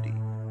impurity.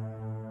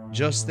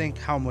 Just think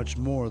how much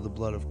more the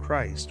blood of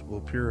Christ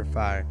will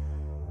purify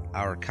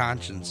our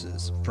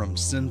consciences from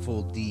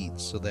sinful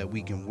deeds so that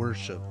we can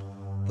worship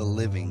the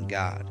living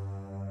God.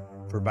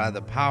 For by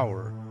the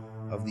power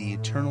of the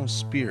eternal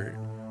Spirit,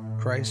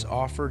 Christ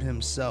offered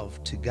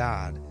Himself to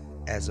God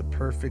as a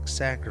perfect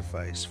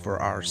sacrifice for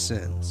our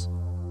sins.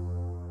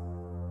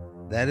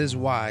 That is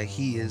why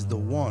He is the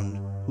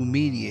one who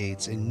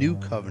mediates a new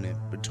covenant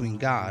between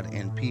God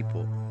and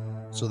people,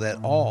 so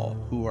that all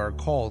who are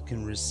called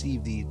can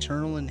receive the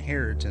eternal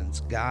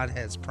inheritance God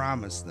has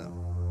promised them.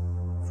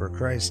 For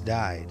Christ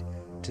died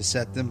to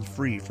set them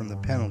free from the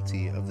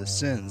penalty of the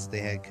sins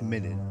they had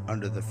committed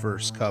under the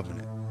first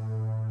covenant.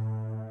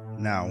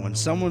 Now, when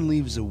someone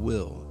leaves a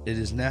will, it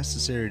is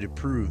necessary to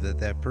prove that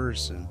that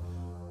person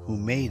who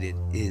made it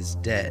is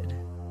dead.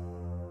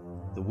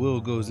 The will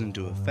goes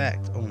into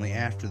effect only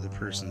after the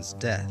person's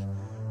death.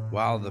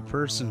 While the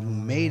person who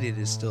made it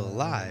is still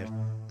alive,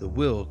 the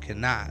will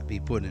cannot be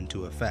put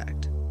into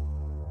effect.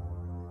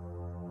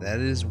 That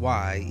is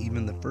why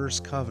even the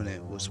first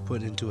covenant was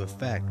put into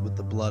effect with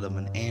the blood of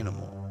an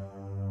animal.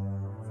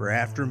 For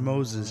after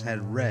Moses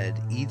had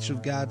read each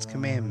of God's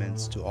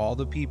commandments to all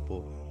the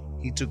people,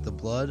 he took the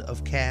blood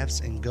of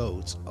calves and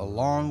goats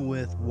along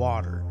with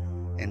water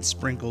and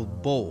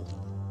sprinkled both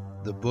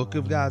the book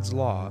of God's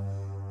law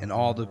and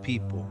all the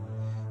people,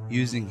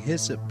 using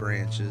hyssop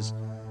branches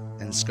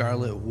and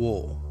scarlet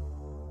wool.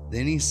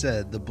 Then he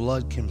said, "The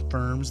blood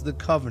confirms the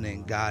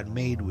covenant God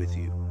made with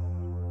you."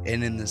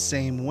 And in the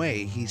same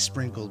way, he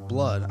sprinkled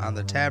blood on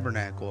the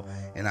tabernacle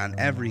and on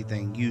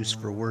everything used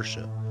for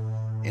worship.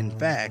 In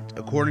fact,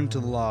 according to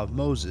the law of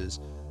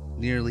Moses,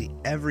 nearly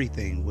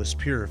everything was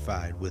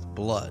purified with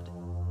blood.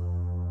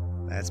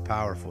 That's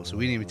powerful. So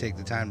we didn't even take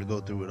the time to go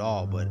through it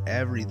all, but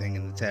everything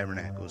in the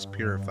tabernacle is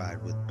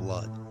purified with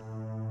blood.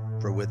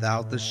 For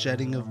without the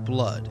shedding of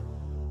blood,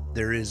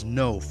 there is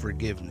no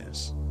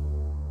forgiveness.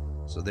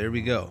 So there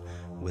we go.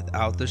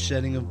 Without the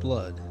shedding of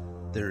blood,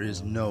 there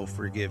is no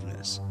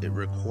forgiveness. It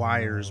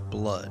requires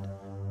blood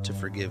to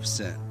forgive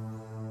sin.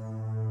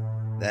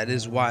 That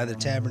is why the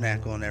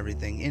tabernacle and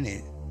everything in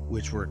it,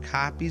 which were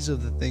copies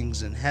of the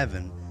things in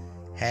heaven,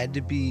 had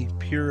to be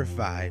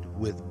purified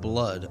with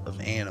blood of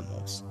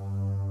animals.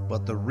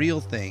 But the real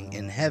thing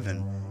in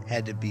heaven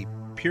had to be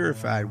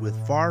purified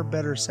with far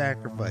better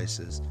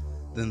sacrifices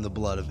than the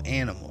blood of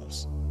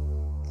animals.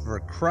 For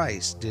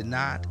Christ did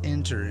not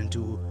enter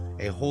into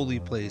a holy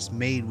place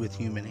made with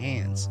human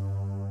hands,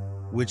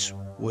 which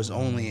was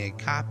only a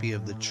copy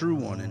of the true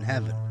one in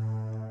heaven.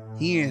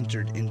 He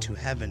entered into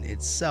heaven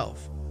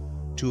itself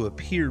to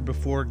appear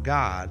before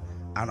God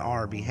on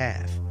our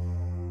behalf.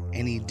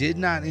 And he did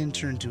not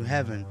enter into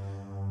heaven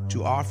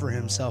to offer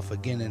himself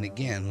again and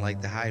again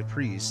like the high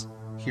priest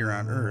here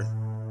on earth,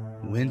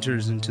 who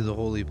enters into the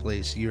holy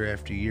place year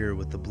after year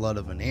with the blood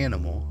of an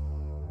animal.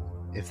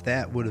 If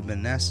that would have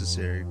been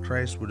necessary,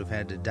 Christ would have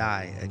had to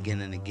die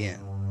again and again,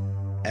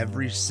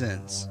 ever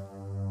since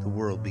the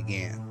world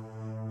began.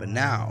 But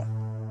now,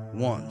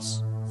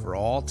 once for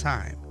all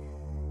time,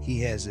 he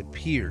has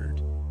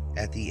appeared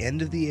at the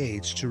end of the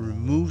age to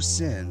remove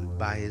sin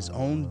by his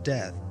own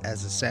death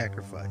as a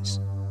sacrifice.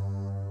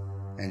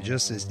 And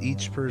just as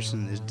each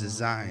person is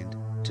designed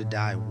to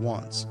die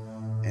once,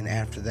 and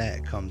after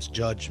that comes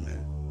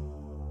judgment,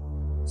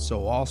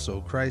 so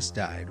also Christ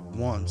died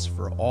once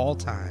for all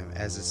time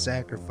as a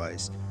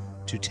sacrifice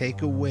to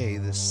take away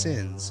the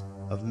sins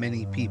of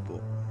many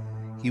people.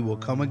 He will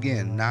come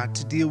again not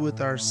to deal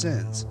with our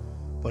sins,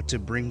 but to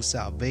bring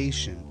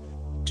salvation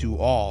to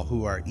all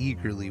who are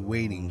eagerly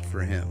waiting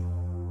for him.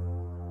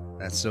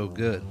 That's so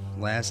good.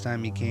 Last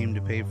time he came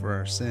to pay for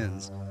our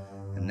sins,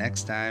 and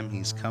next time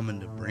he's coming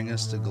to bring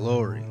us to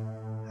glory.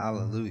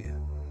 Hallelujah.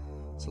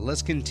 So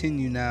let's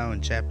continue now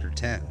in chapter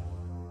 10.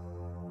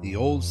 The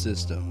old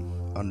system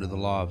under the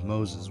law of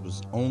Moses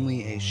was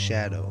only a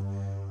shadow,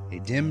 a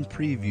dim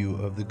preview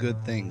of the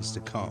good things to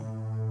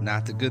come,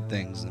 not the good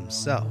things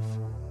themselves.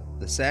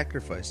 The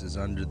sacrifices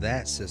under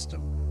that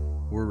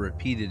system were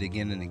repeated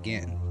again and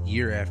again,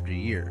 year after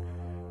year,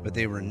 but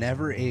they were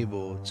never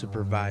able to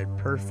provide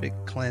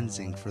perfect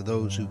cleansing for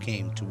those who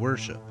came to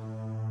worship.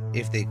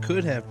 If they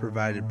could have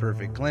provided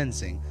perfect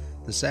cleansing,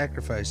 the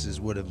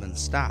sacrifices would have been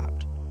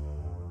stopped,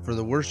 for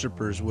the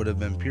worshipers would have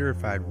been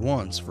purified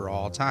once for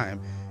all time,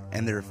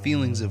 and their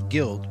feelings of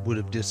guilt would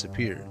have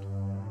disappeared.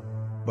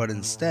 But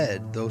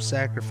instead, those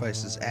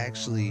sacrifices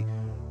actually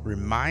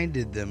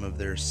reminded them of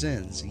their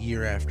sins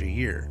year after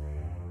year,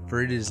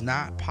 for it is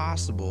not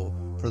possible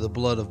for the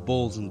blood of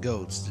bulls and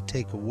goats to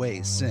take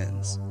away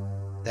sins.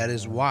 That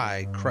is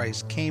why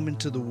Christ came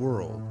into the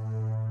world.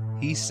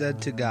 He said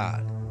to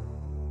God,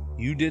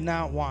 "You did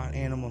not want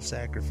animal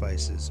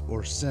sacrifices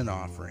or sin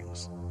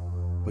offerings,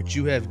 but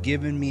you have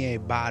given me a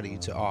body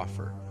to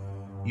offer.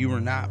 You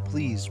were not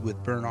pleased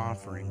with burnt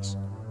offerings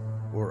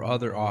or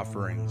other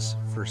offerings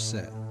for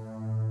sin."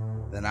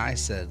 Then I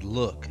said,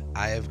 "Look,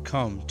 I have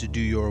come to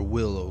do your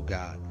will, O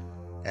God,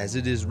 as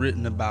it is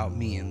written about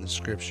me in the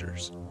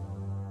scriptures."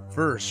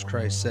 First,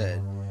 Christ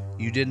said,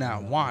 "You did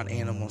not want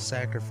animal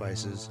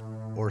sacrifices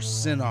or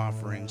sin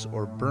offerings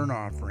or burnt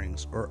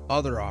offerings or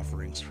other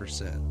offerings for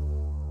sin,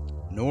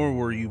 nor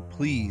were you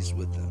pleased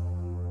with them,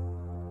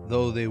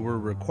 though they were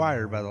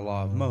required by the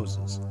law of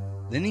Moses."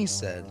 Then he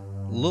said,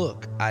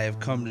 "Look, I have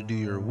come to do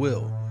your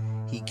will."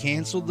 He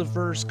canceled the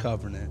first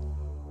covenant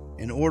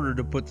in order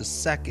to put the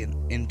second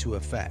into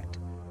effect.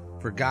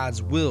 For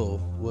God's will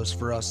was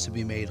for us to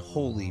be made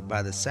holy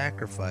by the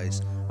sacrifice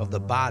of the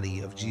body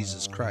of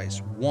Jesus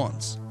Christ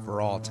once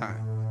for all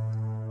time.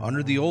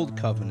 Under the old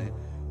covenant,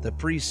 the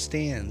priest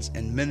stands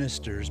and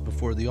ministers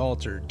before the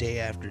altar day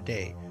after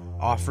day,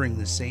 offering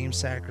the same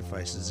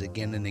sacrifices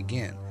again and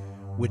again,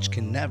 which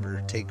can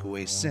never take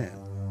away sin.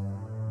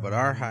 But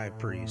our high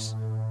priest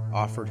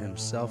offered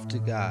himself to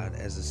God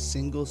as a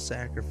single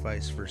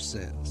sacrifice for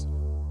sins,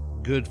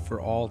 good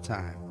for all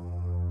time.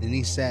 Then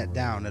he sat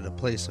down at a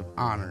place of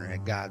honor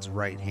at God's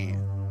right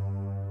hand.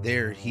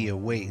 There he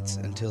awaits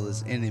until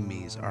his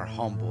enemies are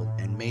humbled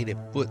and made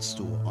a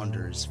footstool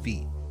under his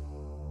feet.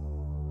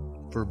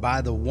 For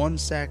by the one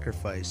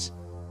sacrifice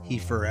he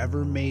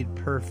forever made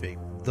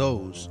perfect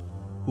those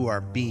who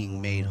are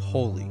being made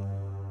holy.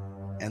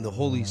 And the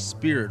Holy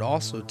Spirit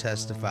also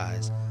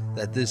testifies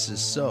that this is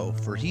so,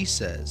 for he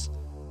says,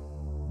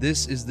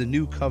 "This is the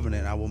new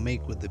covenant I will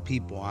make with the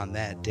people on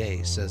that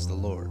day, says the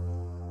Lord.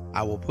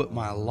 I will put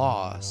my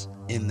laws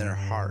in their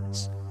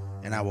hearts,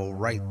 and I will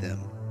write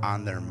them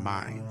on their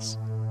minds."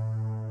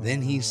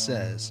 Then he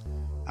says,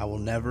 "I will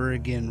never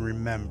again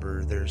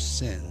remember their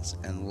sins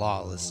and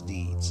lawless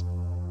deeds,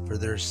 for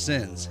their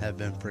sins have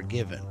been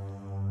forgiven,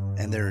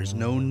 and there is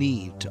no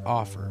need to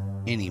offer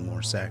any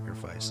more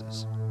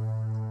sacrifices."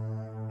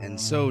 And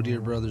so, dear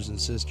brothers and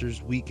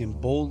sisters, we can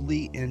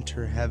boldly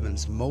enter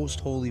heaven's most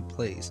holy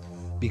place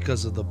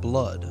because of the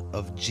blood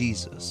of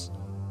Jesus.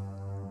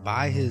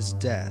 By his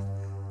death,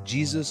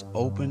 Jesus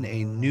opened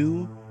a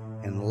new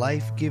and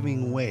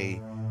life-giving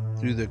way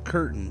through the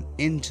curtain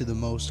into the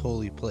most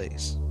holy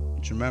place.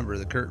 Which, remember,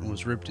 the curtain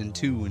was ripped in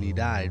two when he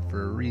died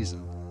for a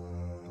reason.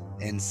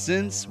 And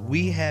since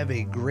we have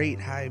a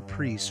great high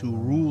priest who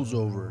rules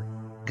over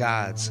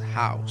God's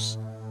house,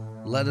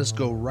 let us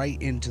go right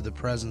into the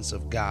presence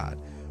of God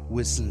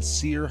with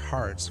sincere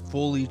hearts,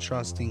 fully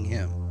trusting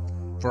him.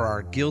 For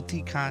our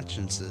guilty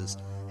consciences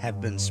have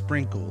been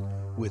sprinkled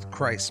with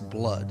Christ's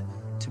blood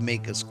to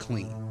make us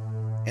clean,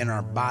 and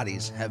our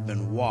bodies have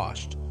been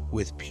washed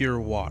with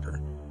pure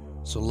water.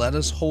 So let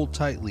us hold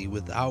tightly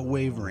without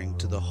wavering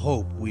to the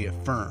hope we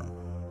affirm,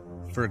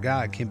 for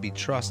God can be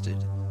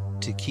trusted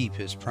to keep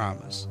his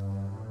promise.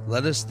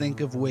 Let us think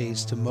of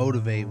ways to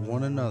motivate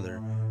one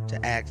another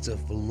to acts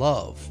of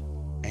love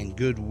and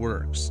good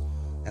works,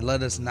 and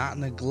let us not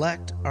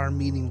neglect our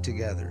meeting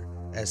together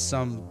as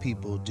some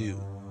people do,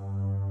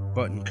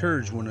 but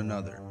encourage one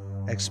another,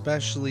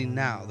 especially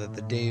now that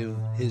the day of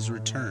his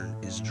return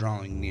is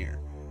drawing near.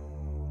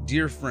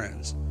 Dear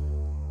friends,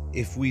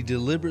 if we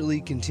deliberately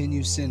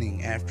continue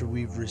sinning after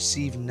we've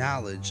received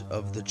knowledge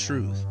of the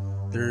truth,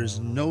 there is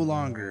no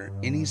longer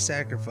any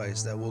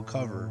sacrifice that will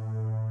cover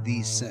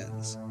these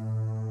sins.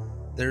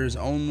 There is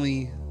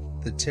only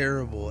the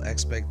terrible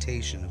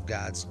expectation of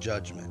God's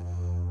judgment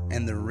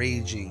and the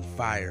raging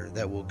fire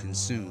that will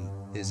consume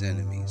his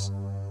enemies.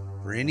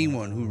 For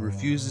anyone who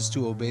refuses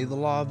to obey the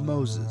law of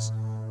Moses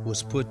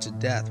was put to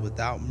death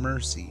without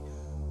mercy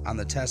on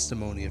the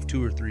testimony of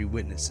 2 or 3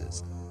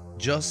 witnesses.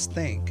 Just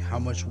think how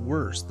much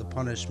worse the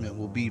punishment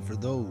will be for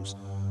those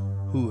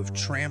who have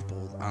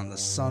trampled on the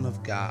Son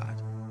of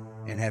God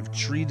and have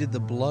treated the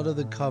blood of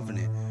the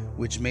covenant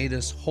which made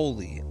us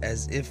holy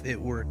as if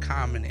it were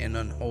common and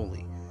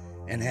unholy,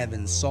 and have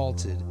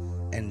insulted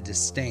and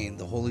disdain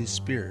the Holy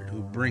Spirit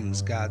who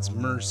brings God's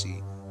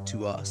mercy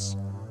to us.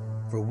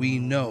 For we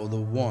know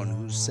the one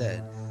who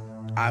said,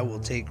 I will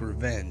take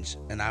revenge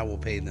and I will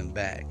pay them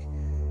back.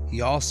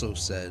 He also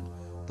said,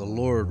 the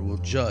Lord will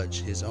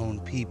judge his own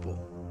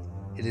people.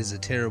 It is a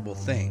terrible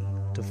thing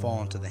to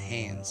fall into the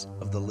hands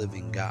of the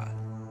living God.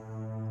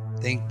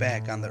 Think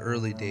back on the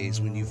early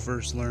days when you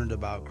first learned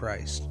about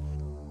Christ.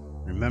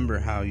 Remember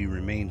how you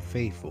remained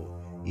faithful,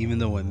 even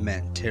though it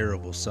meant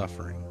terrible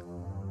suffering.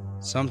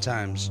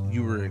 Sometimes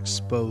you were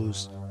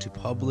exposed to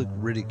public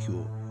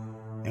ridicule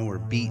and were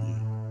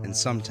beaten, and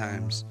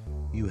sometimes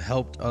you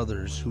helped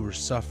others who were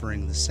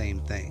suffering the same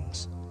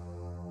things.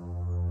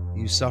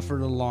 You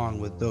suffered along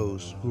with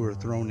those who were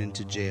thrown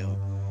into jail,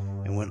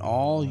 and when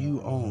all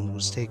you owned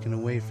was taken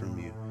away from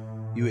you,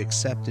 you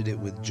accepted it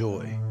with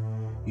joy.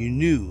 You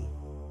knew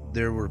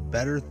there were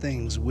better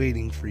things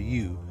waiting for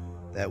you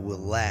that will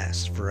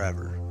last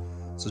forever.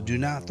 So do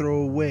not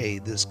throw away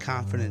this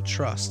confident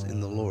trust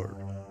in the Lord.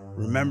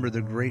 Remember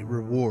the great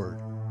reward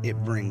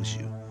it brings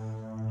you.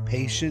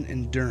 Patient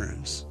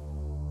endurance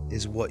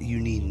is what you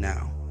need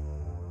now,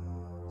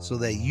 so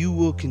that you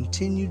will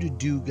continue to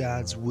do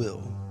God's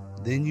will.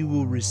 Then you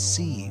will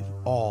receive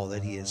all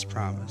that he has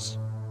promised.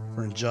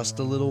 For in just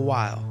a little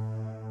while,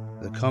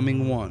 the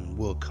coming one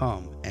will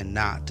come and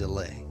not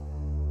delay.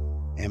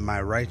 And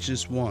my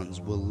righteous ones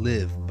will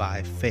live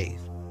by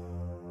faith,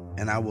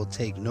 and I will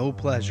take no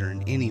pleasure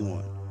in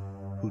anyone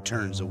who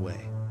turns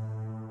away.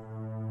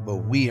 But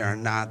we are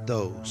not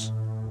those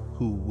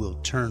who will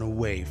turn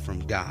away from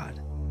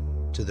God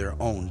to their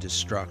own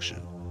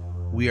destruction.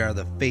 We are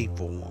the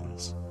faithful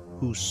ones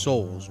whose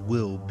souls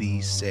will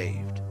be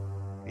saved.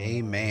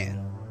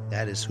 Amen.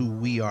 That is who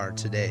we are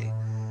today.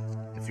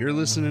 If you're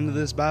listening to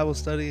this Bible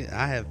study,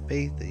 I have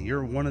faith that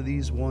you're one of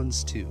these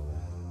ones too.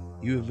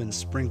 You have been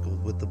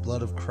sprinkled with the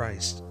blood of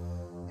Christ,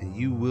 and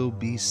you will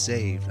be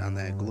saved on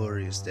that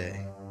glorious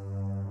day.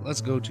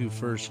 Let's go to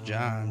 1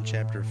 John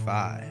chapter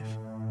 5.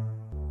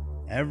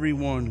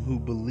 Everyone who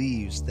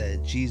believes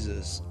that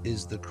Jesus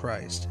is the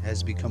Christ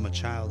has become a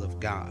child of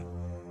God,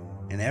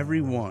 and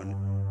everyone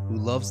who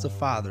loves the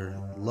Father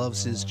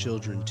loves his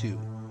children too.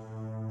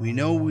 We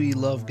know we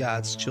love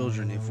God's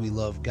children if we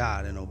love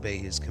God and obey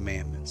his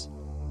commandments.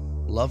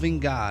 Loving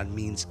God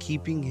means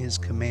keeping his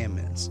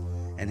commandments,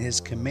 and his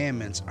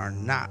commandments are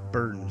not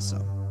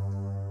burdensome.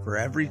 For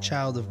every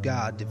child of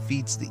God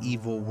defeats the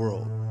evil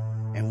world,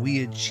 and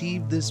we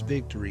achieve this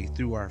victory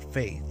through our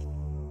faith.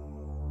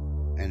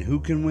 And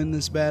who can win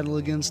this battle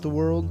against the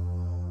world?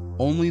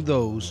 Only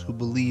those who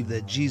believe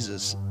that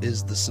Jesus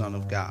is the Son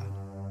of God.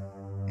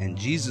 And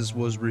Jesus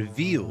was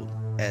revealed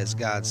as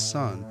God's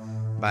Son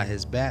by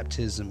his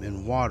baptism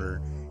in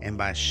water and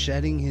by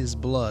shedding his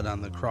blood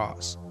on the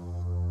cross.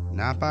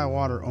 Not by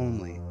water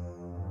only,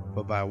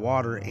 but by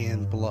water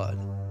and blood.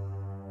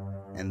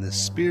 And the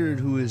Spirit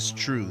who is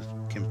truth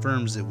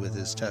confirms it with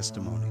his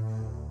testimony.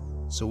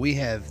 So we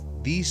have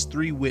these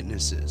three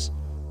witnesses,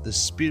 the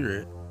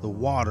Spirit, the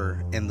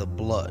water, and the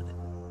blood,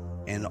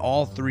 and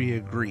all three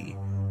agree.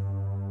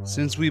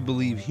 Since we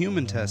believe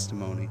human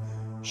testimony,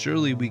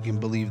 surely we can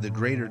believe the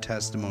greater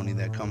testimony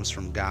that comes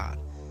from God.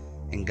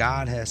 And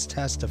God has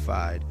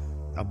testified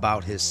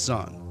about his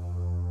Son.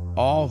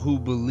 All who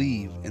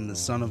believe in the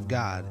Son of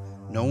God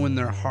know in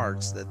their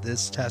hearts that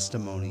this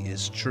testimony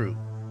is true.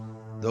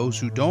 Those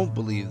who don't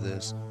believe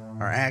this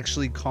are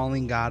actually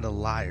calling God a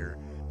liar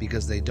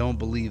because they don't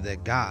believe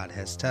that God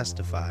has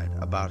testified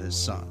about his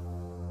Son.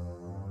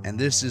 And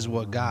this is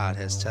what God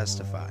has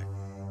testified.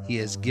 He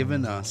has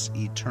given us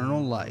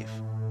eternal life,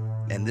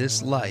 and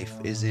this life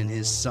is in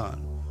his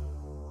Son.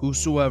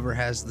 Whosoever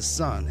has the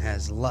Son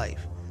has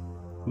life.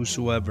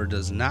 Whosoever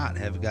does not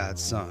have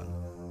God's Son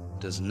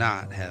does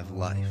not have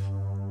life.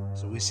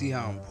 So we see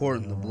how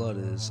important the blood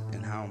is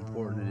and how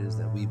important it is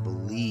that we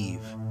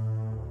believe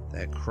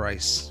that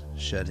Christ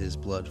shed his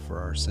blood for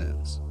our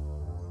sins.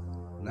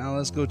 Now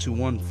let's go to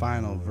one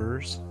final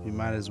verse. We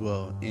might as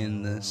well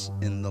end this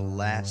in the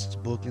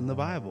last book in the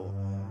Bible,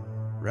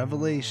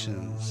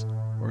 Revelations.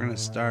 We're going to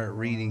start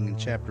reading in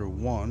chapter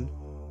 1,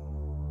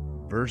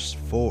 verse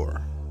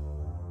 4.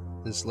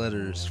 This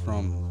letter is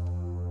from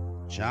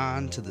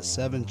John to the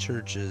 7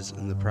 churches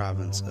in the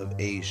province of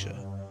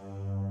Asia.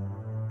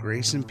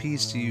 Grace and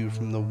peace to you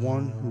from the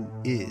one who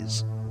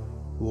is,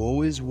 who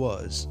always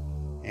was,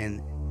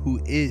 and who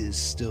is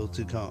still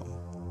to come,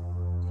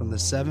 from the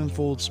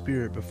sevenfold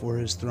Spirit before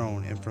his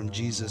throne, and from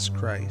Jesus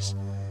Christ.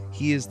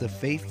 He is the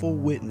faithful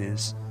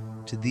witness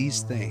to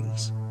these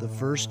things, the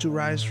first to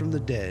rise from the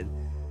dead,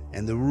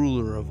 and the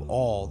ruler of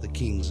all the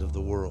kings of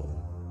the world.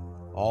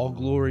 All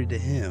glory to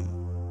him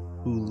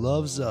who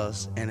loves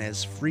us and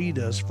has freed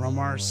us from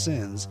our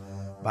sins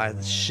by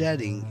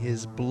shedding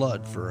his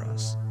blood for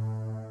us.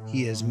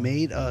 He has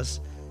made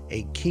us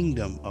a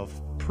kingdom of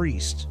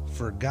priests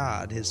for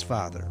God his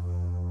Father.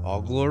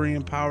 All glory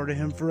and power to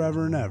him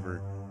forever and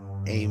ever.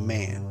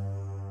 Amen.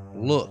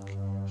 Look,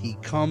 he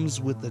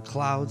comes with the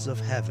clouds of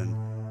heaven,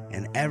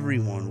 and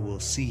everyone will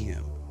see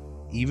him,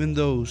 even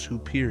those who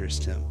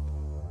pierced him.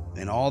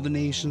 And all the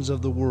nations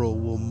of the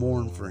world will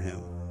mourn for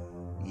him.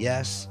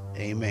 Yes,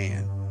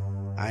 amen.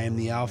 I am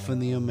the Alpha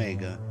and the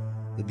Omega,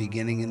 the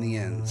beginning and the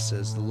end,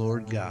 says the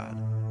Lord God.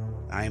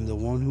 I am the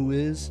one who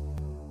is,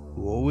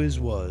 who always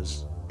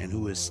was, and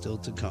who is still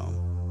to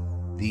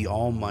come, the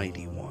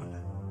Almighty One.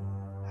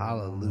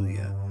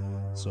 Hallelujah.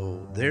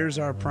 So there's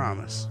our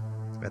promise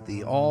that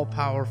the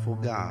all-powerful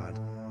God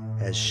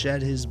has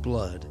shed his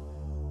blood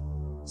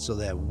so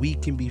that we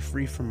can be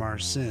free from our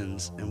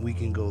sins and we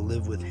can go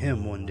live with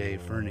him one day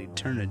for an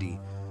eternity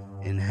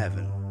in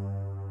heaven.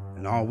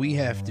 And all we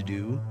have to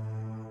do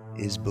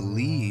is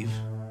believe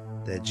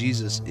that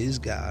Jesus is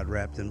God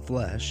wrapped in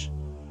flesh,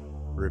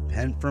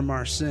 repent from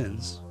our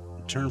sins,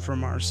 turn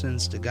from our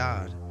sins to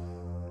God,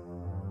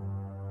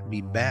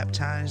 be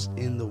baptized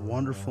in the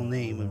wonderful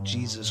name of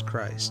Jesus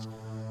Christ.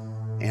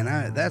 And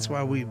that's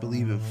why we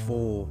believe in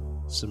full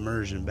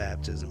submersion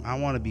baptism. I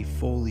want to be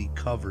fully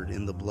covered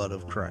in the blood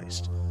of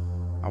Christ.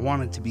 I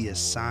want it to be a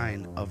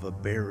sign of a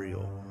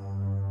burial.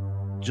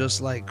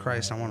 Just like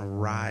Christ, I want to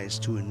rise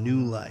to a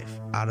new life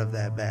out of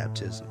that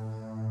baptism.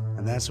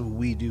 And that's what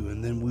we do.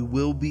 And then we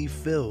will be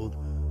filled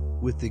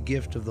with the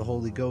gift of the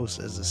Holy Ghost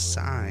as a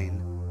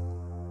sign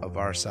of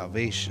our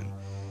salvation.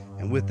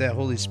 And with that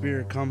Holy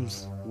Spirit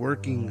comes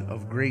working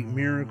of great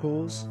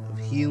miracles, of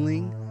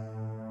healing,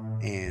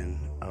 and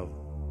of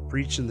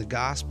preaching the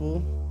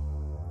gospel,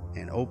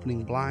 and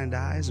opening blind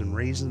eyes, and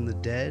raising the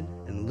dead,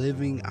 and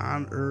living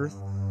on earth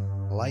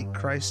like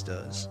Christ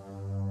does.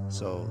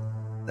 So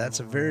that's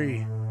a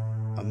very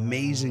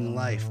amazing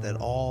life that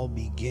all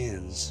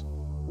begins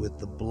with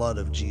the blood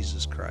of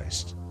Jesus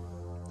Christ.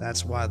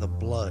 That's why the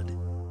blood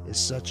is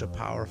such a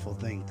powerful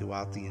thing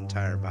throughout the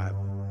entire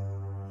Bible.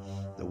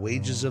 The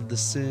wages of the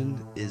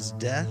sin is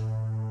death.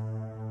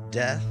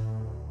 Death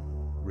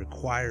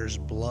requires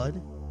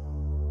blood,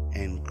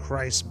 and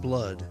Christ's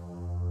blood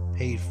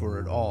paid for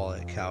it all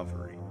at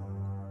Calvary.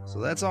 So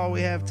that's all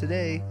we have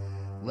today.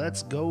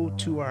 Let's go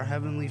to our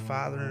Heavenly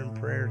Father in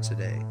prayer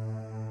today.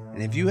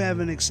 And if you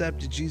haven't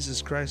accepted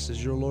Jesus Christ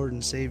as your Lord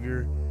and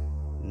Savior,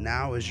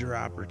 now is your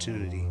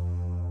opportunity.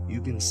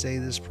 You can say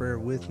this prayer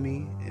with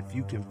me. If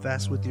you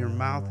confess with your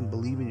mouth and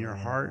believe in your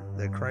heart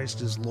that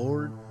Christ is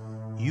Lord,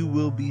 you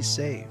will be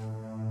saved.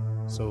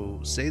 So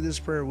say this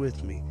prayer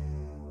with me.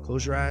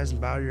 Close your eyes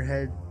and bow your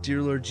head.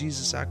 Dear Lord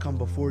Jesus, I come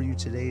before you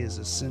today as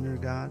a sinner,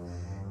 God,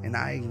 and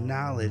I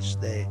acknowledge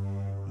that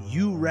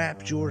you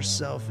wrapped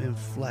yourself in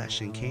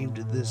flesh and came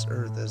to this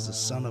earth as the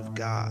Son of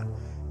God,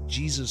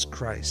 Jesus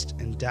Christ,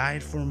 and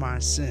died for my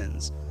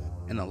sins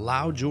and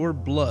allowed your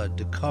blood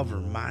to cover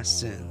my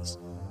sins.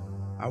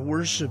 I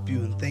worship you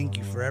and thank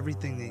you for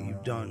everything that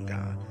you've done,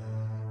 God.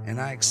 And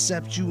I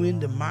accept you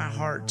into my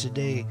heart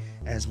today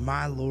as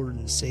my Lord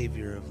and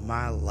Savior of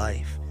my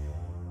life.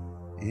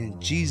 In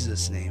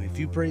Jesus' name, if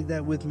you prayed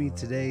that with me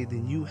today,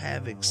 then you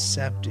have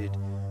accepted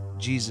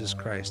Jesus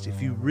Christ. If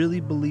you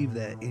really believe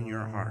that in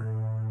your heart.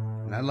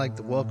 And I'd like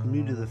to welcome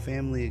you to the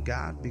family of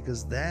God,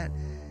 because that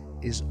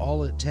is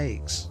all it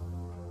takes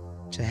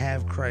to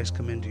have Christ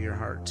come into your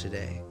heart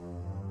today.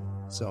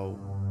 So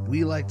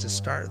we like to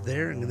start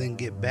there and then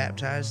get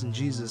baptized in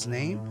Jesus'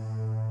 name,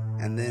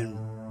 and then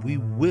we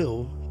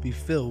will be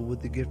filled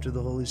with the gift of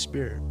the Holy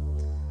Spirit.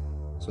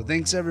 So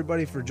thanks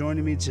everybody for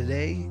joining me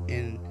today,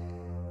 and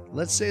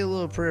let's say a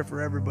little prayer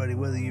for everybody,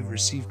 whether you've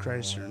received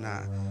Christ or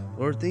not.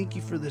 Lord, thank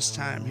you for this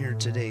time here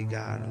today,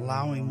 God,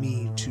 allowing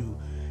me to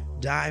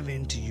dive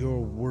into your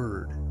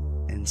word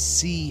and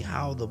see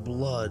how the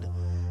blood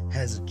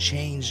has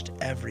changed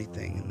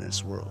everything in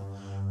this world.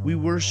 We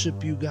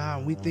worship you, God,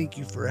 and we thank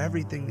you for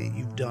everything that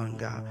you've done,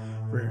 God,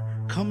 for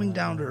coming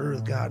down to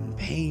earth, God, and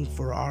paying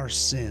for our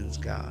sins,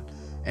 God,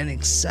 and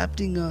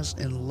accepting us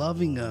and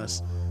loving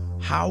us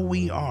how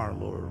we are,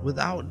 Lord,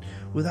 without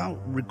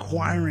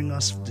requiring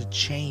us to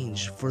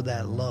change for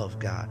that love,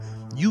 God.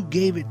 You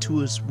gave it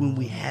to us when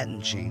we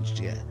hadn't changed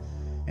yet.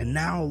 And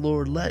now,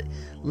 Lord, let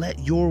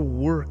your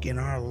work in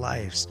our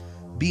lives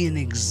be an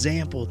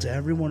example to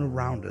everyone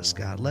around us,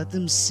 God. Let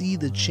them see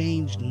the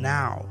change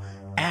now,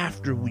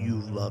 after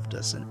you've loved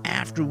us and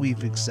after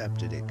we've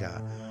accepted it,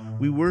 God.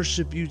 We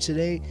worship you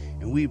today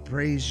and we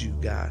praise you,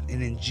 God.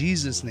 And in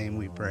Jesus' name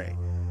we pray.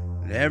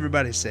 And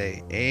everybody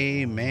say,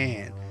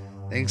 amen.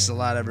 Thanks a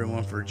lot,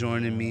 everyone, for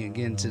joining me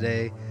again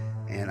today.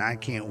 And I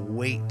can't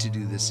wait to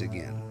do this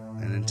again.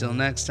 And until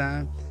next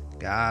time,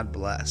 God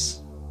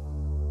bless.